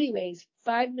 But anyways,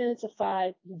 5 minutes of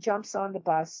five, he jumps on the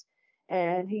bus,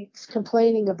 and he's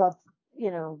complaining about,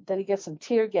 that he gets some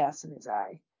tear gas in his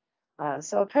eye.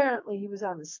 So apparently he was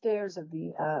on the stairs of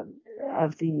the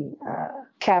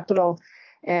Capitol,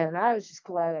 and I was just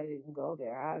glad I didn't go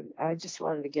there. I just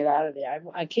wanted to get out of there.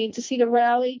 I came to see the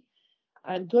rally.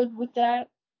 I'm good with that.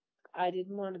 I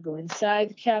didn't want to go inside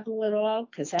the Capitol at all,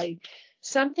 because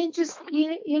something just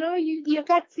your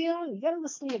gut feeling. You got to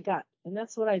listen to your gut, and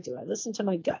that's what I do. I listen to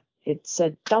my gut. It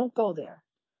said don't go there,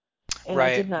 and I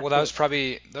Right. did Well, not go. that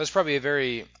was probably a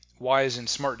very wise and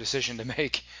smart decision to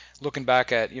make, looking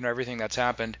back at everything that's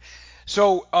happened.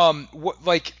 So, what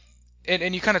like,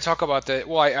 and you kind of talk about the.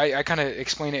 Well, I kind of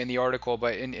explain it in the article,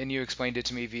 but and you explained it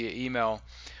to me via email.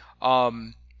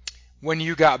 Um, when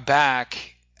you got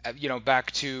back,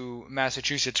 back to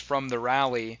Massachusetts from the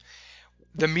rally,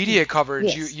 the media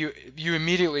coverage, Yes, you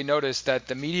immediately noticed that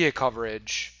the media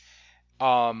coverage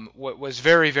was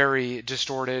very, very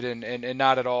distorted and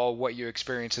not at all what you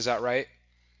experienced. Is that right?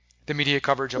 The media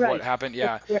coverage of what right. happened.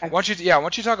 That's Yeah. correct. Why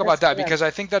don't you talk That's about that, correct. because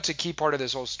I think that's a key part of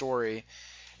this whole story,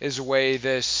 is the way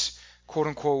this quote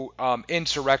unquote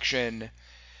insurrection.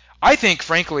 I think,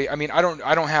 frankly, I mean, I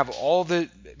don't have all the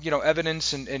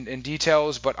evidence and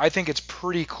details, but I think it's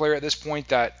pretty clear at this point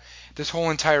that this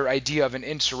whole entire idea of an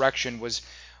insurrection was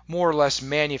more or less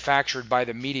manufactured by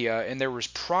the media, and there was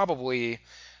probably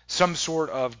some sort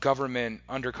of government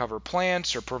undercover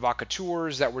plants or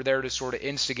provocateurs that were there to sort of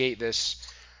instigate this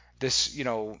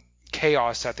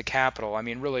chaos at the Capitol. I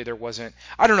mean, really, there wasn't.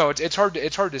 I don't know. It's hard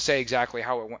to say exactly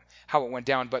how it went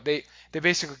down, but they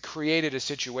basically created a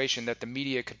situation that the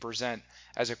media could present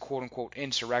as a quote unquote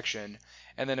insurrection,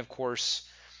 and then of course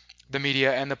the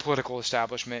media and the political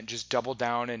establishment just doubled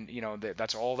down, and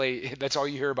that's all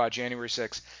you hear about January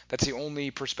 6th. That's the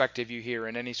only perspective you hear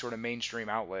in any sort of mainstream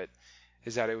outlet,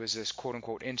 is that it was this quote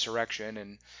unquote insurrection,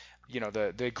 and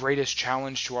the greatest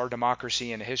challenge to our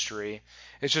democracy in history.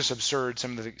 It's just absurd,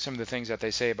 some of the things that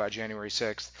they say about January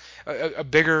 6th. A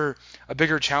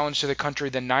bigger challenge to the country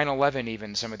than 9/11,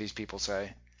 even, some of these people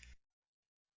say.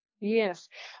 Yes.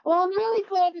 Well, I'm really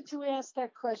glad that you asked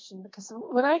that question because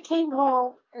when I came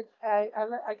home, I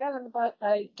got in the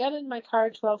I got in my car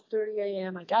at 12:30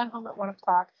 a.m. I got home at 1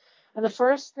 o'clock, and the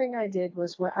first thing I did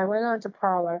was I went on to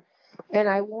Parlor, and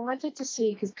I wanted to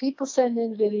see because people send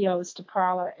in videos to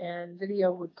Parlor, and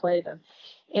video would play them,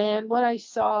 and what I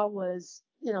saw was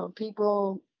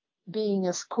people being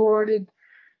escorted,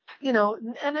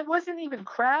 and it wasn't even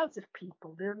crowds of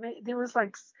people.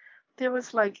 There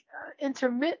was like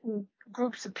intermittent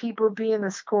groups of people being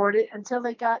escorted until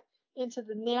they got into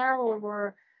the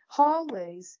narrower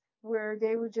hallways where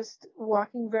they were just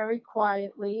walking very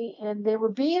quietly, and they were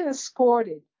being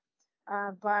escorted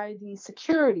by the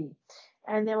security,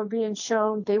 and they were being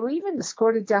shown. They were even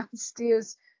escorted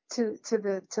downstairs to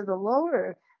the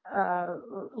lower uh,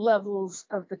 levels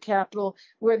of the Capitol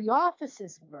where the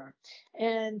offices were,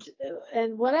 and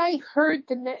and what I heard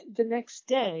the next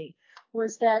day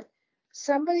was that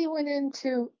somebody went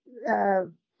into uh,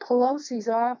 Pelosi's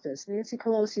office, Nancy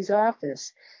Pelosi's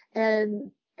office,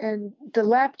 and the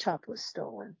laptop was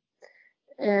stolen.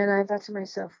 And I thought to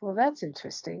myself, well, that's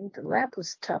interesting. The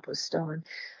laptop was stolen.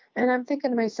 And I'm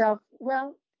thinking to myself,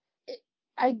 well, it,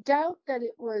 I doubt that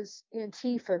it was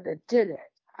Antifa that did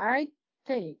it. I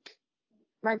think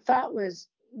my thought was,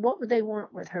 what would they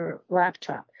want with her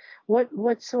laptop?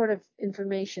 What sort of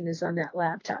information is on that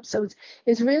laptop? So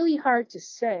it's really hard to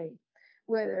say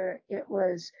whether it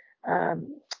was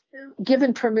um,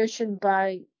 given permission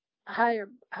by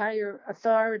higher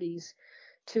authorities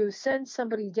to send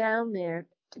somebody down there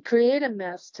to create a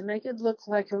mess, to make it look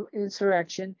like an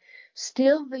insurrection,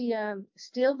 steal the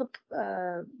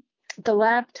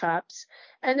laptops,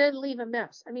 and then leave a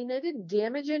mess. I mean, they didn't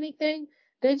damage anything.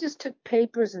 They just took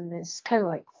papers and this kind of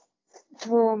like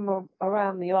threw them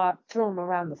around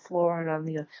the floor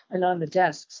and on the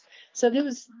desks. So there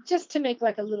was just to make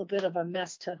like a little bit of a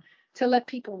mess to let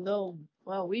people know.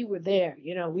 Well, we were there.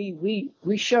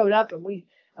 We showed up and we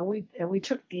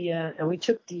took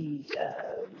the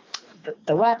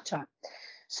laptop.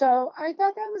 So I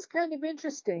thought that was kind of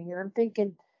interesting, and I'm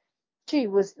thinking, gee,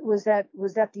 was that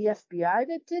the FBI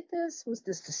that did this? Was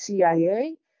this the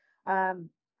CIA?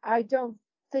 I don't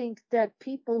think that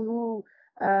people who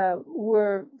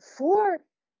were for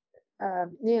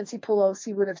Nancy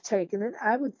Pelosi would have taken it.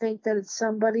 I would think that it's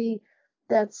somebody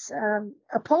that's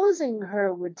opposing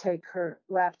her would take her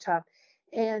laptop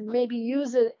and maybe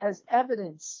use it as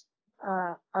evidence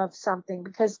of something,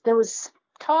 because there was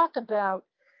talk about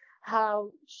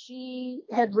how she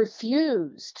had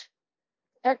refused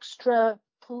extra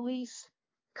police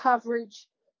coverage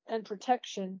and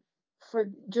protection for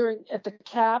during at the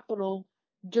Capitol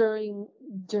during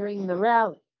during the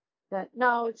rally. That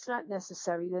no, it's not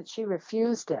necessary. That she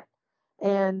refused it,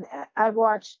 and I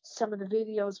watched some of the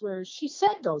videos where she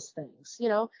said those things.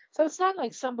 So it's not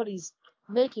like somebody's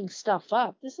making stuff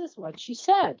up. This is what she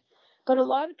said, but a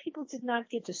lot of people did not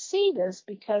get to see this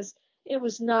because it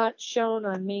was not shown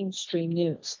on mainstream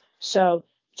news. So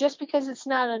just because it's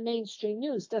not on mainstream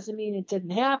news doesn't mean it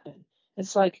didn't happen.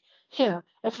 It's like,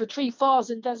 if a tree falls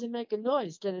and doesn't make a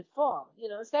noise, did it fall?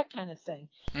 It's that kind of thing.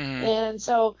 Hmm. And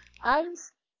so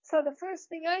the first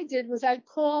thing I did was I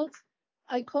called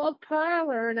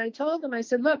Parlor and I told them, I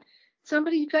said, look,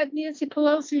 somebody got Nancy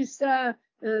Pelosi's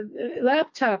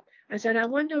laptop. I said, I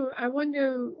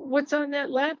wonder what's on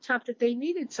that laptop that they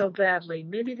needed so badly.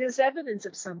 Maybe there's evidence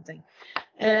of something.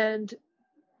 And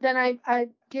then I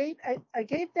gave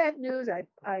that news.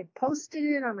 I posted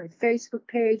it on my Facebook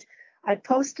page. I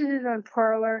posted it on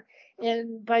Parler.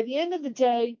 And by the end of the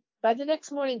day, by the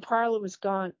next morning, Parler was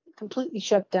gone, completely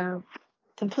shut down,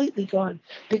 completely gone,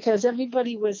 because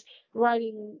everybody was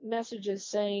writing messages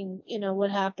saying,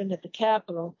 what happened at the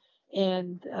Capitol,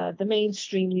 and the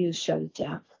mainstream news shut it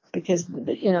down because,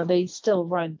 they still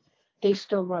run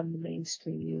the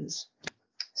mainstream news,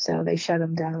 so they shut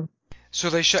them down. So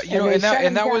they shut, And they shut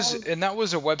them down. and that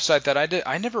was a website that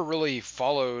I never really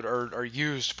followed or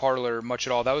used Parler much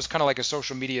at all. That was kind of like a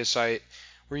social media site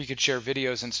where you could share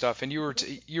videos and stuff. And you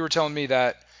were telling me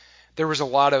that there was a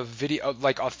lot of video,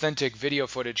 like authentic video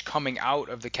footage coming out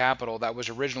of the Capitol that was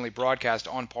originally broadcast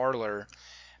on Parler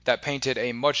that painted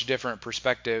a much different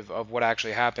perspective of what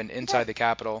actually happened inside Yeah, the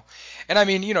Capitol. And I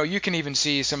mean, you can even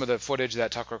see some of the footage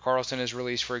that Tucker Carlson has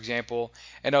released, for example,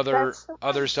 and that's the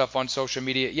other one. stuff on social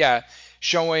media. Yeah,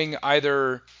 showing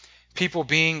either people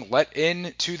being let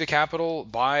in to the Capitol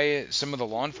by some of the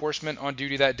law enforcement on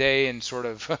duty that day and sort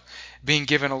of being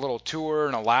given a little tour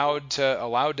and allowed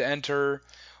to enter.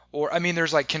 Or I mean,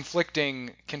 there's like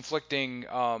conflicting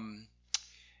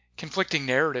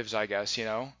narratives, I guess.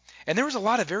 And there was a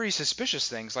lot of very suspicious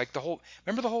things, like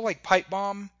remember the whole like pipe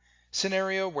bomb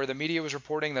scenario where the media was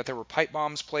reporting that there were pipe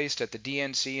bombs placed at the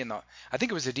DNC and I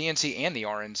think it was the DNC and the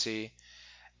RNC,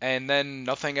 and then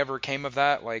nothing ever came of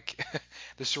that. Like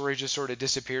the story just sort of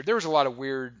disappeared. There was a lot of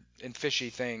weird and fishy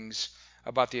things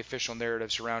about the official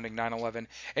narrative surrounding 9/11,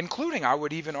 including, I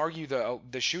would even argue,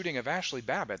 the shooting of Ashley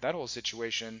Babbitt. That whole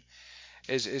situation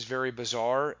is very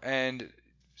bizarre, and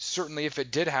certainly if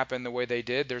it did happen the way they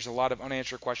did, there's a lot of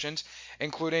unanswered questions,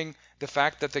 including the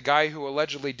fact that the guy who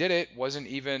allegedly did it wasn't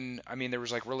even, I mean, there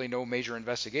was like really no major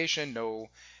investigation, no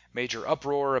major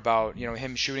uproar about,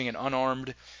 him shooting an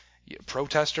unarmed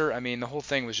protester. I mean, the whole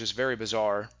thing was just very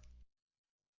bizarre.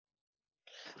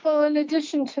 Well, in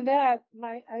addition to that,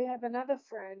 I have another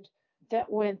friend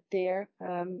that went there.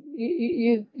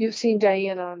 You've seen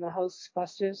Diana on the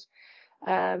Hostbusters.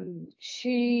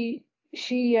 She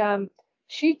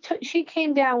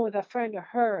came down with a friend of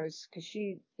hers because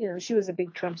she was a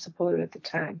big Trump supporter at the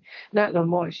time. Not no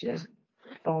more. She doesn't.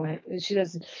 She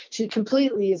doesn't. She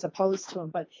completely is opposed to him.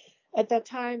 But at that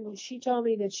time, she told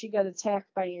me that she got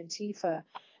attacked by Antifa,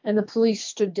 and the police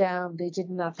stood down. They did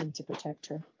nothing to protect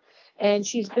her. And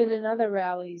she's been in other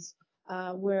rallies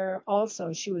where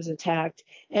also she was attacked,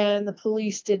 and the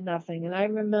police did nothing. And I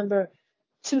remember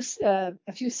a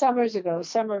few summers ago,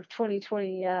 summer of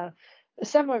 2020,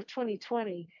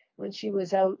 when she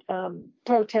was out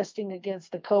protesting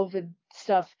against the COVID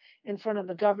stuff in front of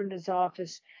the governor's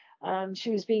office. She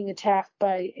was being attacked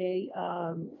by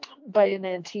an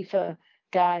Antifa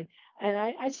guy, and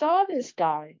I saw this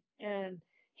guy, and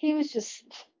he was just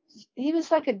he was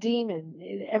like a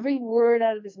demon. Every word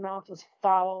out of his mouth was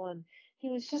foul, and he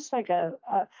was just like a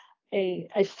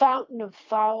fountain of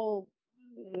foul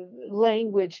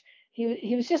language.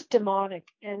 He was just demonic,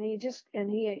 and he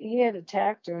had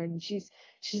attacked her, and she's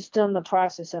still in the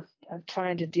process of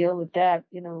trying to deal with that,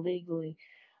 legally.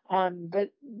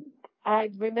 But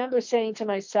I remember saying to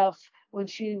myself when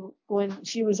she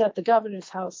was at the governor's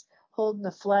house holding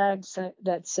the flag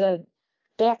that said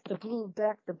 "Back the blue,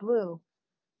 back the blue."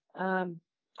 Um,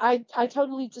 I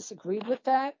totally disagreed with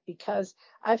that because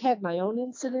I've had my own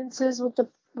incidences with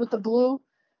the blue,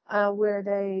 where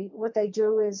what they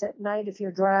do is at night, if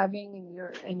you're driving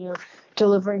and you're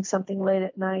delivering something late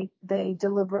at night, they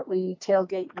deliberately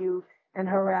tailgate you and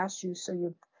harass you,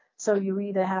 so you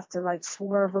either have to like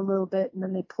swerve a little bit, and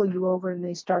then they pull you over and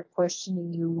they start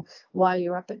questioning you while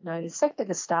you're up at night. It's like the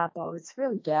Gestapo. It's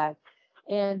really bad.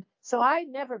 And so I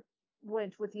never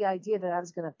went with the idea that I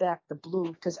was going to back the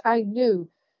blue because I knew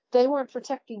they weren't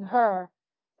protecting her,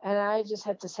 and I just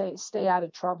had to stay out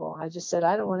of trouble. I just said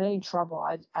I don't want any trouble.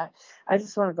 I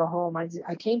just want to go home.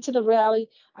 I came to the rally.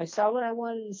 I saw what I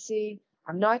wanted to see.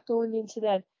 I'm not going into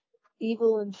that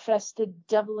evil infested,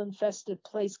 devil infested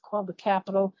place called the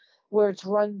Capitol, where it's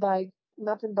run by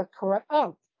nothing but corrupt.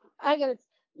 Oh, I gotta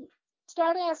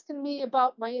start asking me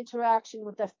about my interaction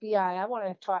with FBI. I want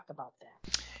to talk about that.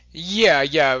 Yeah,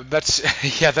 that's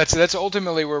yeah, that's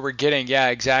ultimately where we're getting. Yeah,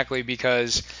 exactly,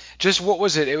 because just what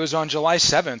was it? It was on July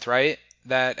 7th, right?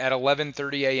 That at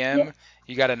 11:30 Yeah, a.m.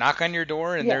 you got a knock on your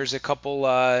door and yeah, there's a couple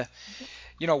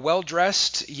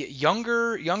well-dressed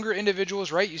younger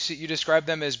individuals, right? You describe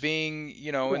them as being,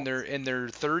 in yes. their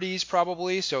 30s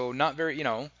probably, so not very,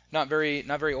 not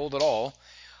very old at all.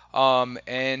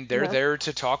 And they're Yeah. there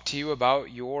to talk to you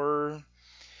about your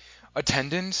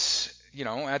attendance,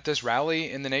 at this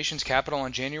rally in the nation's capital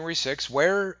on January 6th,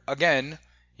 where, again,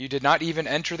 you did not even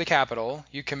enter the Capitol.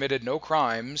 You committed no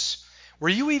crimes. Were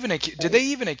you even, did they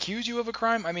even accuse you of a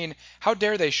crime? I mean, how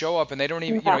dare they show up and they don't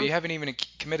even, No. you haven't even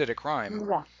committed a crime.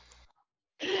 No.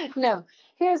 No.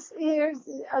 Here's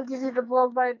I'll give you the blow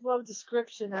by blow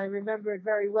description. I remember it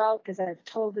very well because I've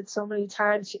told it so many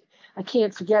times. I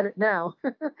can't forget it now.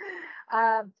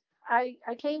 I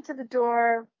came to the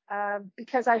door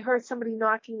because I heard somebody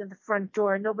knocking at the front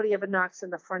door. Nobody ever knocks on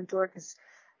the front door because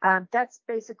that's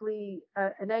basically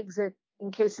an exit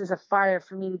in case there's a fire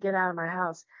for me to get out of my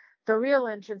house. The real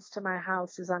entrance to my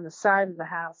house is on the side of the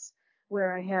house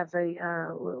where I have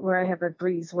a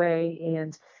breezeway,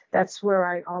 and that's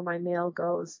where all my mail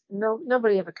goes.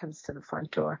 Nobody ever comes to the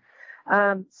front door.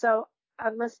 So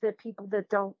unless they're people that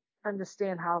don't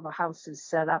understand how the house is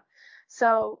set up.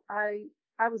 So I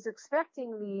was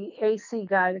expecting the AC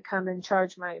guy to come and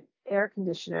charge my air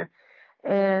conditioner.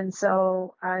 And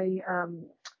so I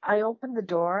opened the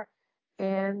door,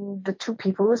 and the two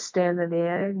people were standing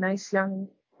there.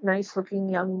 Nice looking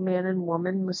young man and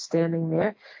woman was standing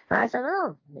there. And I thought,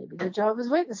 oh, maybe they're Jehovah's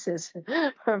Witnesses,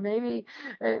 or maybe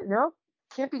no,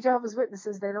 can't be Jehovah's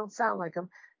Witnesses. They don't sound like them.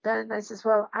 Then I says,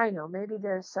 well, I know, maybe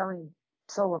they're selling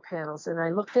solar panels. And I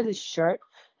looked at his shirt,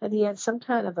 and he had some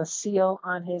kind of a seal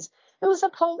on his. It was a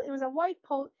white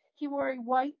polo. He wore a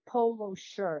white polo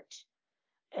shirt,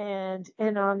 and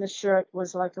on the shirt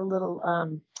was like a little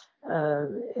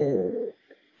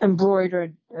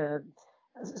embroidered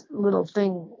little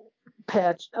thing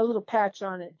a little patch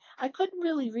on it. I couldn't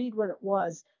really read what it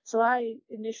was, so I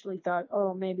initially thought,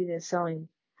 oh, maybe they're selling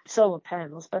solar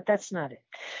panels, but that's not it.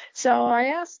 So I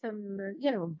asked them,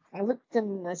 I looked at them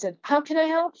and I said, how can I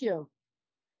help you?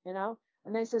 And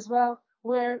they says, well,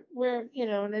 we're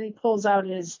and then he pulls out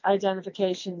his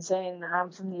identification saying, I'm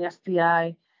from the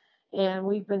FBI, and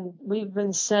we've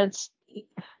been sent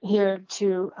here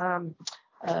to how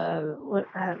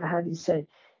do you say?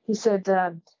 He said,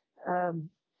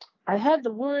 I had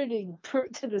the wording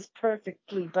to this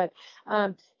perfectly, but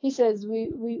he says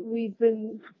we've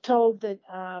been told that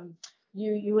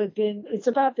you have been. It's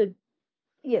about the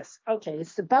yes, okay.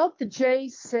 It's about the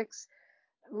J6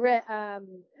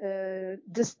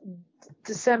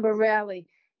 December rally,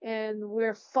 and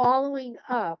we're following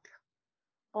up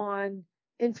on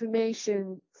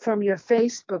information from your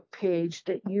Facebook page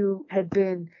that you had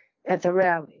been at the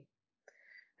rally.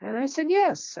 And I said,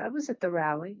 yes, I was at the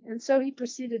rally. And so he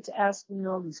proceeded to ask me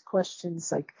all these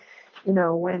questions like,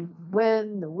 when,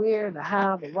 the where, the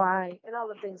how, the why, and all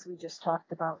the things we just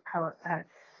talked about, how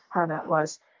that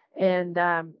was. And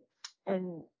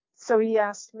so he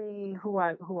asked me who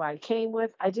I came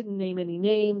with. I didn't name any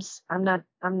names. I'm not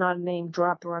a name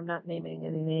dropper. I'm not naming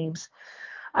any names.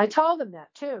 I told him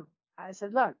that too. I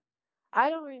said, look,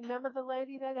 I don't remember the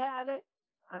lady that had it.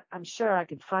 I'm sure I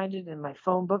could find it in my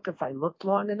phone book if I looked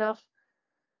long enough.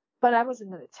 But I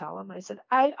wasn't going to tell him. I said,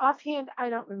 offhand, I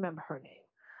don't remember her name.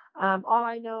 All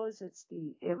I know is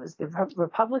it was the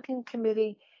Republican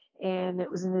committee, and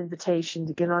it was an invitation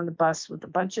to get on the bus with a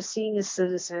bunch of senior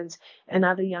citizens and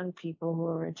other young people who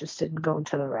were interested in going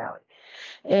to the rally.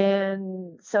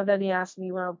 And so then he asked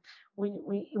me, well,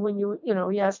 when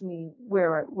he asked me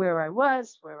where I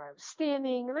was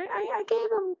standing, and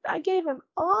I gave him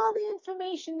all the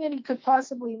information that he could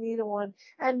possibly need on,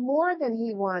 and more than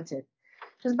he wanted.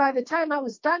 Because by the time I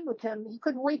was done with him, he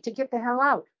couldn't wait to get the hell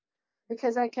out.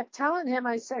 Because I kept telling him,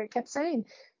 I kept saying,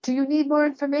 do you need more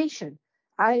information?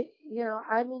 I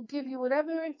will give you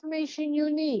whatever information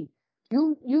you need.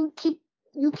 You keep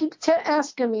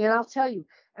asking me, and I'll tell you.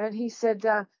 And he said,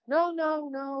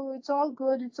 no, it's all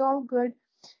good. It's all good.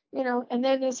 And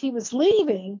then as he was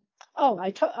leaving,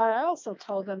 I also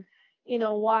told him,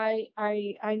 why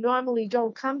I normally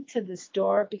don't come to this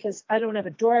door because I don't have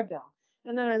a doorbell.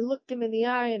 And then I looked him in the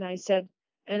eye and I said,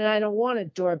 and I don't want a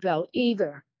doorbell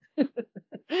either.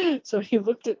 So he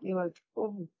looked at me like,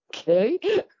 okay.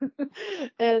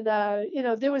 And,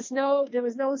 there was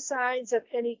no signs of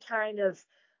any kind of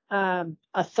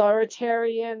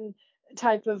authoritarian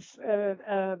type of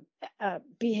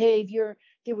behavior.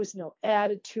 There was no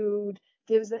attitude.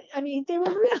 They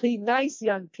were really nice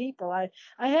young people. I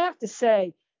have to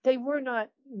say, they were not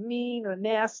mean or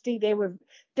nasty. They were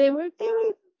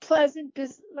pleasant.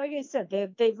 Like I said,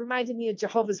 they reminded me of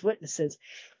Jehovah's Witnesses.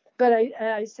 But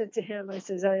I said to him, I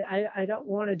says, I don't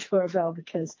want a doorbell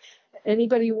because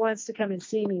anybody who wants to come and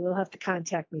see me will have to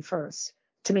contact me first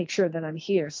to make sure that I'm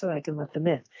here so I can let them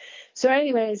in. So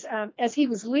anyways, as he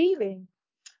was leaving,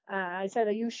 I said,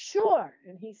 are you sure?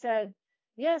 And he said,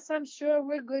 Yes, I'm sure.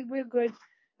 We're good. We're good.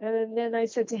 And then I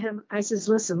said to him, I says,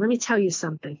 listen, let me tell you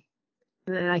something.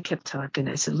 And then I kept talking.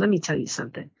 I said, let me tell you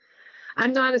something.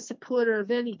 I'm not a supporter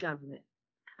of any government.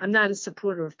 I'm not a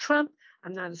supporter of Trump.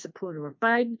 I'm not a supporter of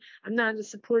Biden. I'm not a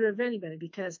supporter of anybody,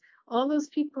 because all those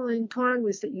people in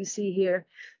Congress that you see here,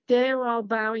 they're all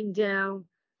bowing down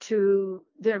to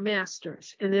their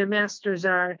masters. And their masters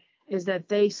is that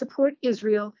they support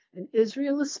Israel, and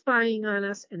Israel is spying on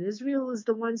us, and Israel is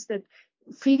the ones that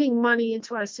feeding money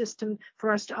into our system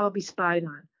for us to all be spied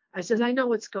on. I says, I know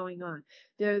what's going on.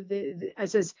 I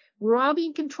says, we're all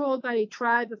being controlled by a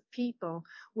tribe of people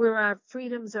where our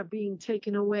freedoms are being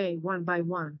taken away one by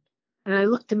one. And I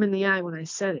looked him in the eye when I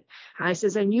said it. I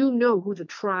says, and you know who the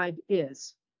tribe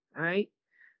is, all right?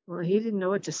 Well, he didn't know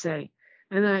what to say.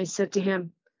 And then I said to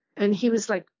him, and he was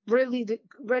like ready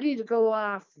to go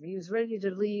off. He was ready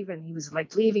to leave, and he was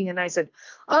like leaving. And I said,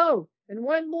 oh, and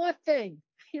one more thing.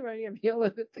 Here I am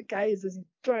yelling at the guy as he's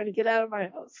trying to get out of my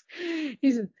house.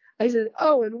 I said,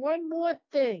 oh, and one more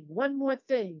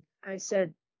thing. I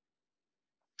said,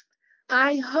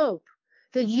 I hope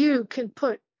that you can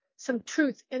put some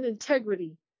truth and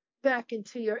integrity back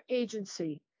into your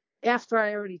agency, after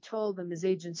I already told them his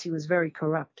agency was very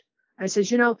corrupt. I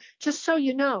says, just so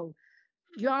you know,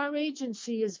 your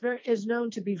agency is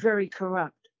known to be very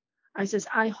corrupt. I says,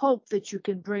 I hope that you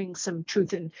can bring some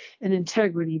truth and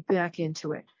integrity back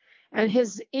into it. And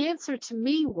his answer to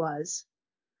me was,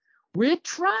 we're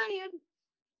trying.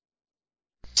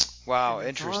 Wow, And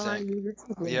that's all I interesting. needed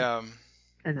to hear. Yeah.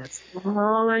 And that's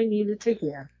all I needed to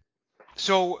hear.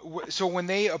 So when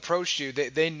they approached you,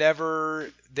 they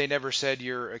never said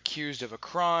you're accused of a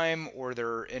crime, or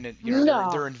they're in it, they're No,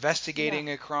 no, investigating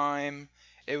a crime.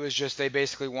 It was just they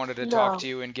basically wanted to talk to no.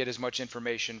 you and get as much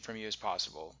information from you as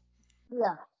possible.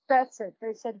 Yeah, that's it.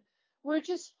 They said, we're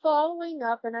just following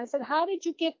up. And I said, how did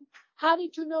you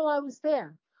know I was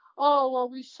there? Oh, well,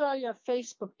 we saw your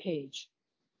Facebook page.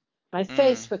 My Mm,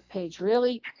 Facebook page,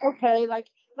 really? Okay, like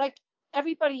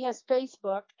everybody has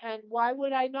Facebook, and why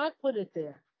would I not put it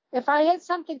there? If I had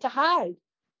something to hide,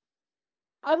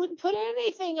 I wouldn't put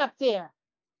anything up there,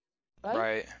 right?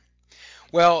 right.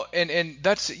 Well, and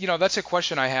that's a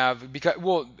question I have, because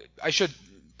I should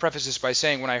preface this by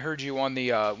saying, when I heard you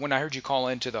call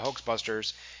into the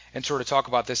Hoaxbusters and sort of talk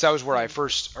about this, that was where I Mm.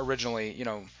 first originally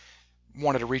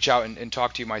wanted to reach out and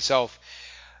talk to you myself.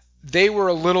 They were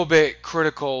a little bit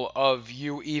critical of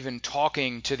you even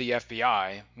talking to the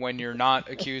FBI when you're not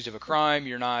accused of a crime.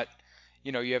 You're not,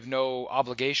 you have no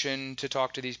obligation to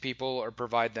talk to these people or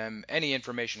provide them any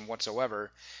information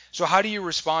whatsoever. So how do you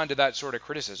respond to that sort of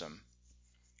criticism?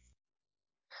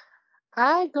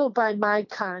 I go by my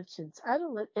conscience. I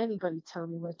don't let anybody tell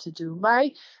me what to do.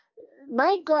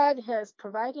 My God has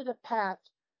provided a path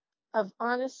of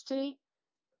honesty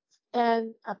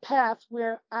and a path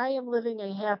where I am living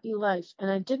a happy life. And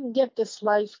I didn't get this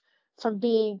life from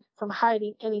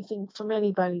hiding anything from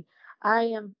anybody. I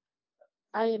am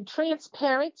I am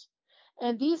transparent,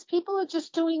 and these people are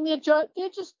just doing their job.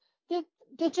 They're,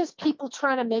 they're just people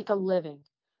trying to make a living.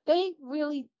 They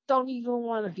really don't even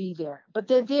want to be there, but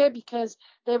they're there because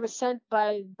they were sent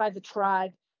by the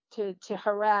tribe to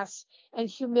harass and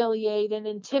humiliate and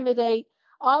intimidate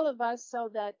all of us, so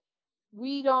that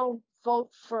we don't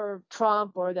vote for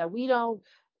Trump, or that we don't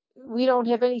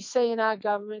have any say in our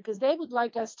government, because they would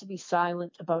like us to be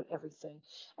silent about everything.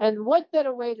 And what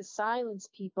better way to silence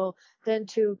people than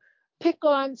to pick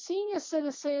on senior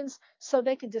citizens so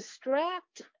they can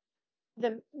distract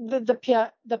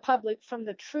the public from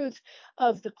the truth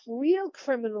of the real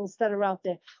criminals that are out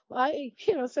there.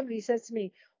 Somebody says to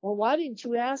me, well, why didn't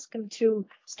you ask him to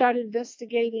start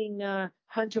investigating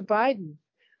Hunter Biden?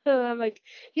 And I'm like,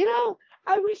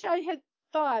 I wish I had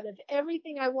thought of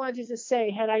everything I wanted to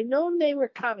say. Had I known they were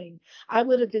coming, I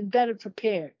would have been better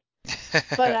prepared.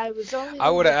 But I was only I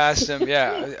would have able asked him, to.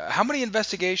 yeah, how many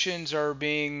investigations are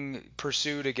being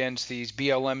pursued against these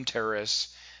BLM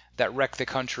terrorists that wrecked the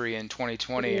country in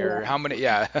 2020, or Yeah, how many?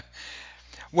 Yeah.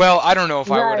 Well, I don't know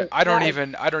if I would. right, right.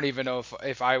 I don't even know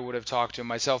if I would have talked to him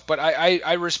myself. But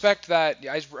I respect that.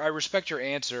 I respect your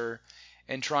answer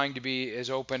and trying to be as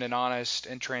open and honest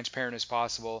and transparent as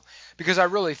possible, because I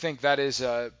really think that is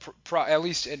at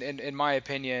least in my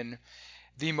opinion,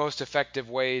 the most effective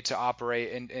way to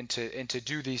operate and to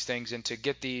do these things and to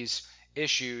get these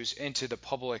issues into the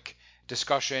public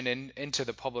discussion and into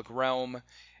the public realm,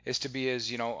 is to be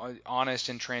as honest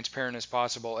and transparent as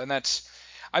possible. And that's,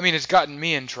 I mean, it's gotten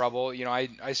me in trouble.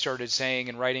 I started saying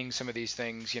and writing some of these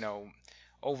things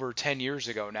over 10 years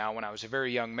ago now, when I was a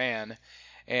very young man,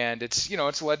 And it's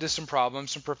led to some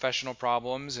problems, some professional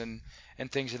problems and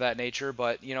things of that nature.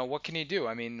 But what can you do?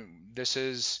 I mean, this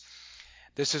is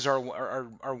our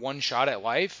one shot at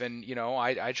life, and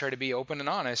I try to be open and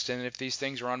honest. And if these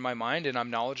things are on my mind and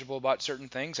I'm knowledgeable about certain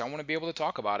things, I want to be able to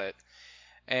talk about it.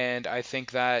 And I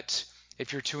think that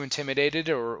if you're too intimidated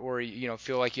or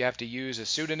feel like you have to use a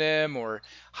pseudonym or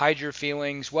hide your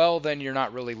feelings, well, then you're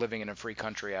not really living in a free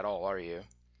country at all, are you?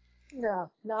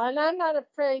 No, no, and I'm not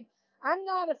afraid. I'm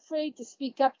not afraid to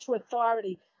speak up to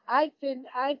authority. I've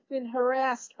been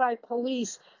harassed by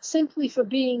police simply for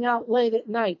being out late at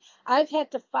night. I've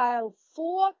had to file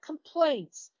 4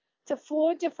 complaints to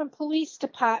 4 different police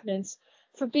departments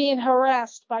for being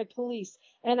harassed by police.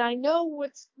 And I know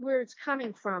where it's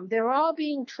coming from. They're all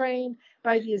being trained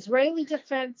by the Israeli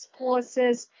Defense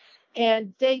Forces,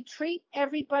 and they treat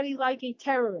everybody like a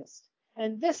terrorist.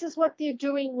 And this is what they're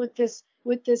doing with this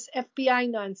FBI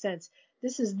nonsense.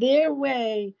 This is their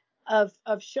way of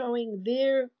showing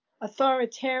their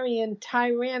authoritarian,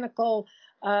 tyrannical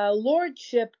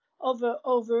lordship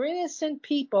over innocent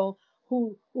people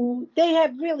who they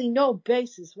have really no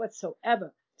basis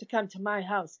whatsoever to come to my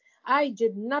house. I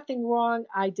did nothing wrong.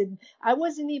 I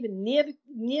wasn't even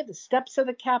near the steps of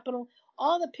the Capitol.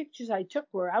 All the pictures I took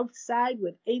were outside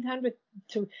with 800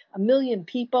 to a million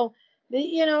people.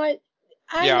 I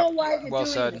Yeah, know why they're well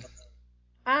doing said. this.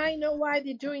 I know why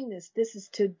they're doing this. This is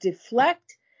to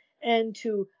deflect and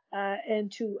to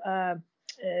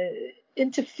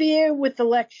interfere with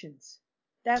elections.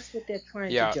 That's what they're trying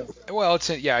to Yeah. do. Well,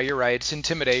 yeah, you're right. It's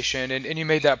intimidation, and you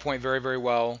made that point very, very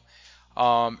well.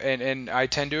 And I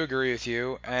tend to agree with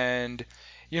you. And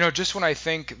just when I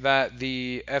think that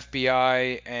the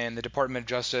FBI and the Department of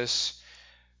Justice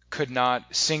could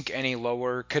not sink any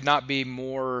lower, could not be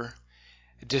more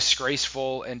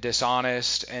disgraceful and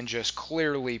dishonest and just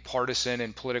clearly partisan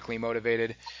and politically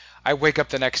motivated. I wake up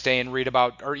the next day and read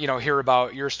about or hear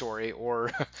about your story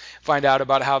or find out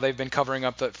about how they've been covering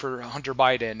up for Hunter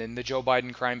Biden and the Joe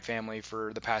Biden crime family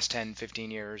for the past 10,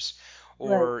 15 years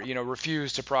Right. or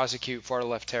refuse to prosecute far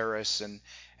left terrorists and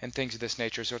things of this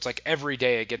nature. So it's like every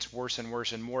day it gets worse and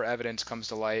worse and more evidence comes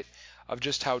to light of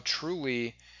just how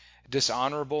truly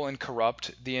dishonorable and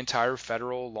corrupt the entire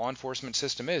federal law enforcement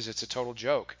system is. It's a total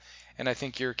joke. And I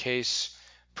think your case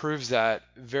proves that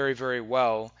very, very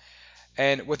well.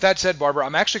 And with that said, Barbara,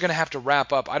 I'm actually going to have to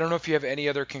wrap up. I don't know if you have any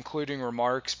other concluding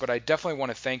remarks, but I definitely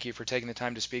want to thank you for taking the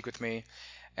time to speak with me.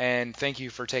 And thank you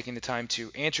for taking the time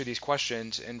to answer these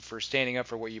questions and for standing up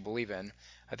for what you believe in.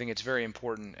 I think it's very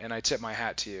important, and I tip my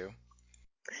hat to you.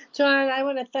 John, I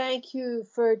want to thank you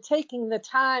for taking the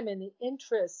time and the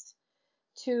interest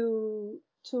to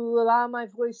to allow my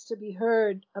voice to be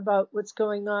heard about what's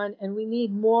going on, and we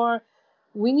need more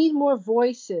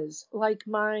voices like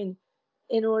mine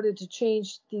in order to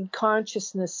change the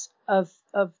consciousness of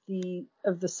the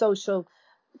social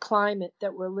climate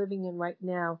that we're living in right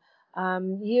now.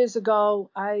 Years ago,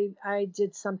 I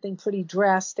did something pretty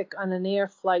drastic on an air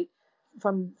flight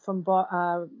from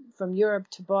Europe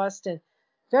to Boston.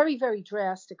 Very, very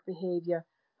drastic behavior,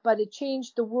 but it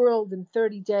changed the world in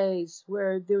 30 days,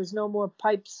 where there was no more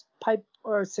pipe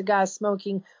or cigar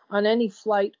smoking on any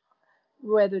flight,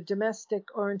 whether domestic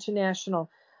or international.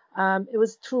 It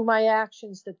was through my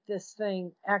actions that this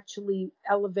thing actually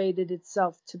elevated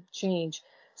itself to change.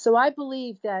 So I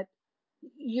believe that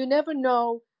you never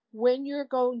know when you're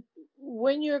going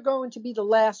to be the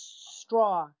last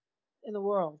straw in the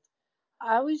world.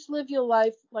 I always live your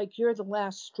life like you're the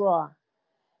last straw,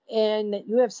 and that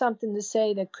you have something to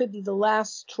say that could be the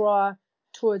last straw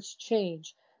towards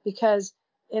change. Because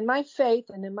in my faith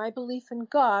and in my belief in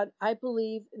God, I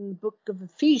believe in the book of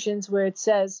Ephesians, where it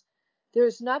says, there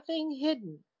is nothing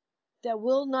hidden that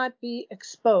will not be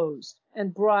exposed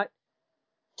and brought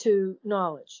to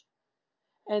knowledge.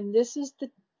 And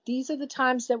these are the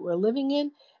times that we're living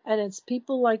in, and it's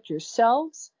people like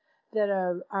yourselves that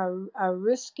are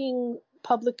risking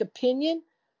public opinion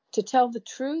to tell the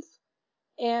truth,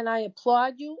 and I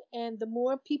applaud you. And the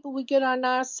more people we get on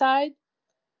our side,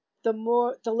 the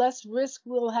less risk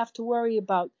we'll have to worry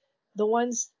about. The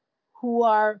ones who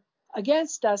are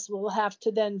against us will have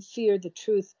to then fear the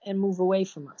truth and move away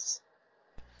from us.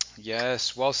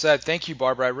 Yes, well said. Thank you,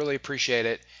 Barbara. I really appreciate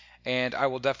it. And I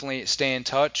will definitely stay in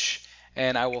touch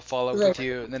and I will follow up Right. with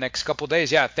you in the next couple of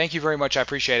days. Yeah, thank you very much. I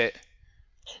appreciate it.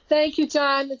 Thank you,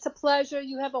 John. It's a pleasure.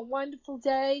 You have a wonderful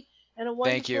day and a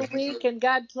Thank wonderful you. week, and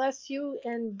God bless you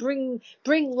and bring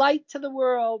light to the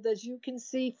world as you can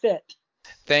see fit.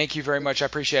 Thank you very much. I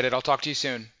appreciate it. I'll talk to you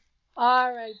soon.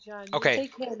 All right, John. You Okay,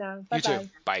 take care now. Bye you too. bye.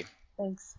 Bye. Thanks.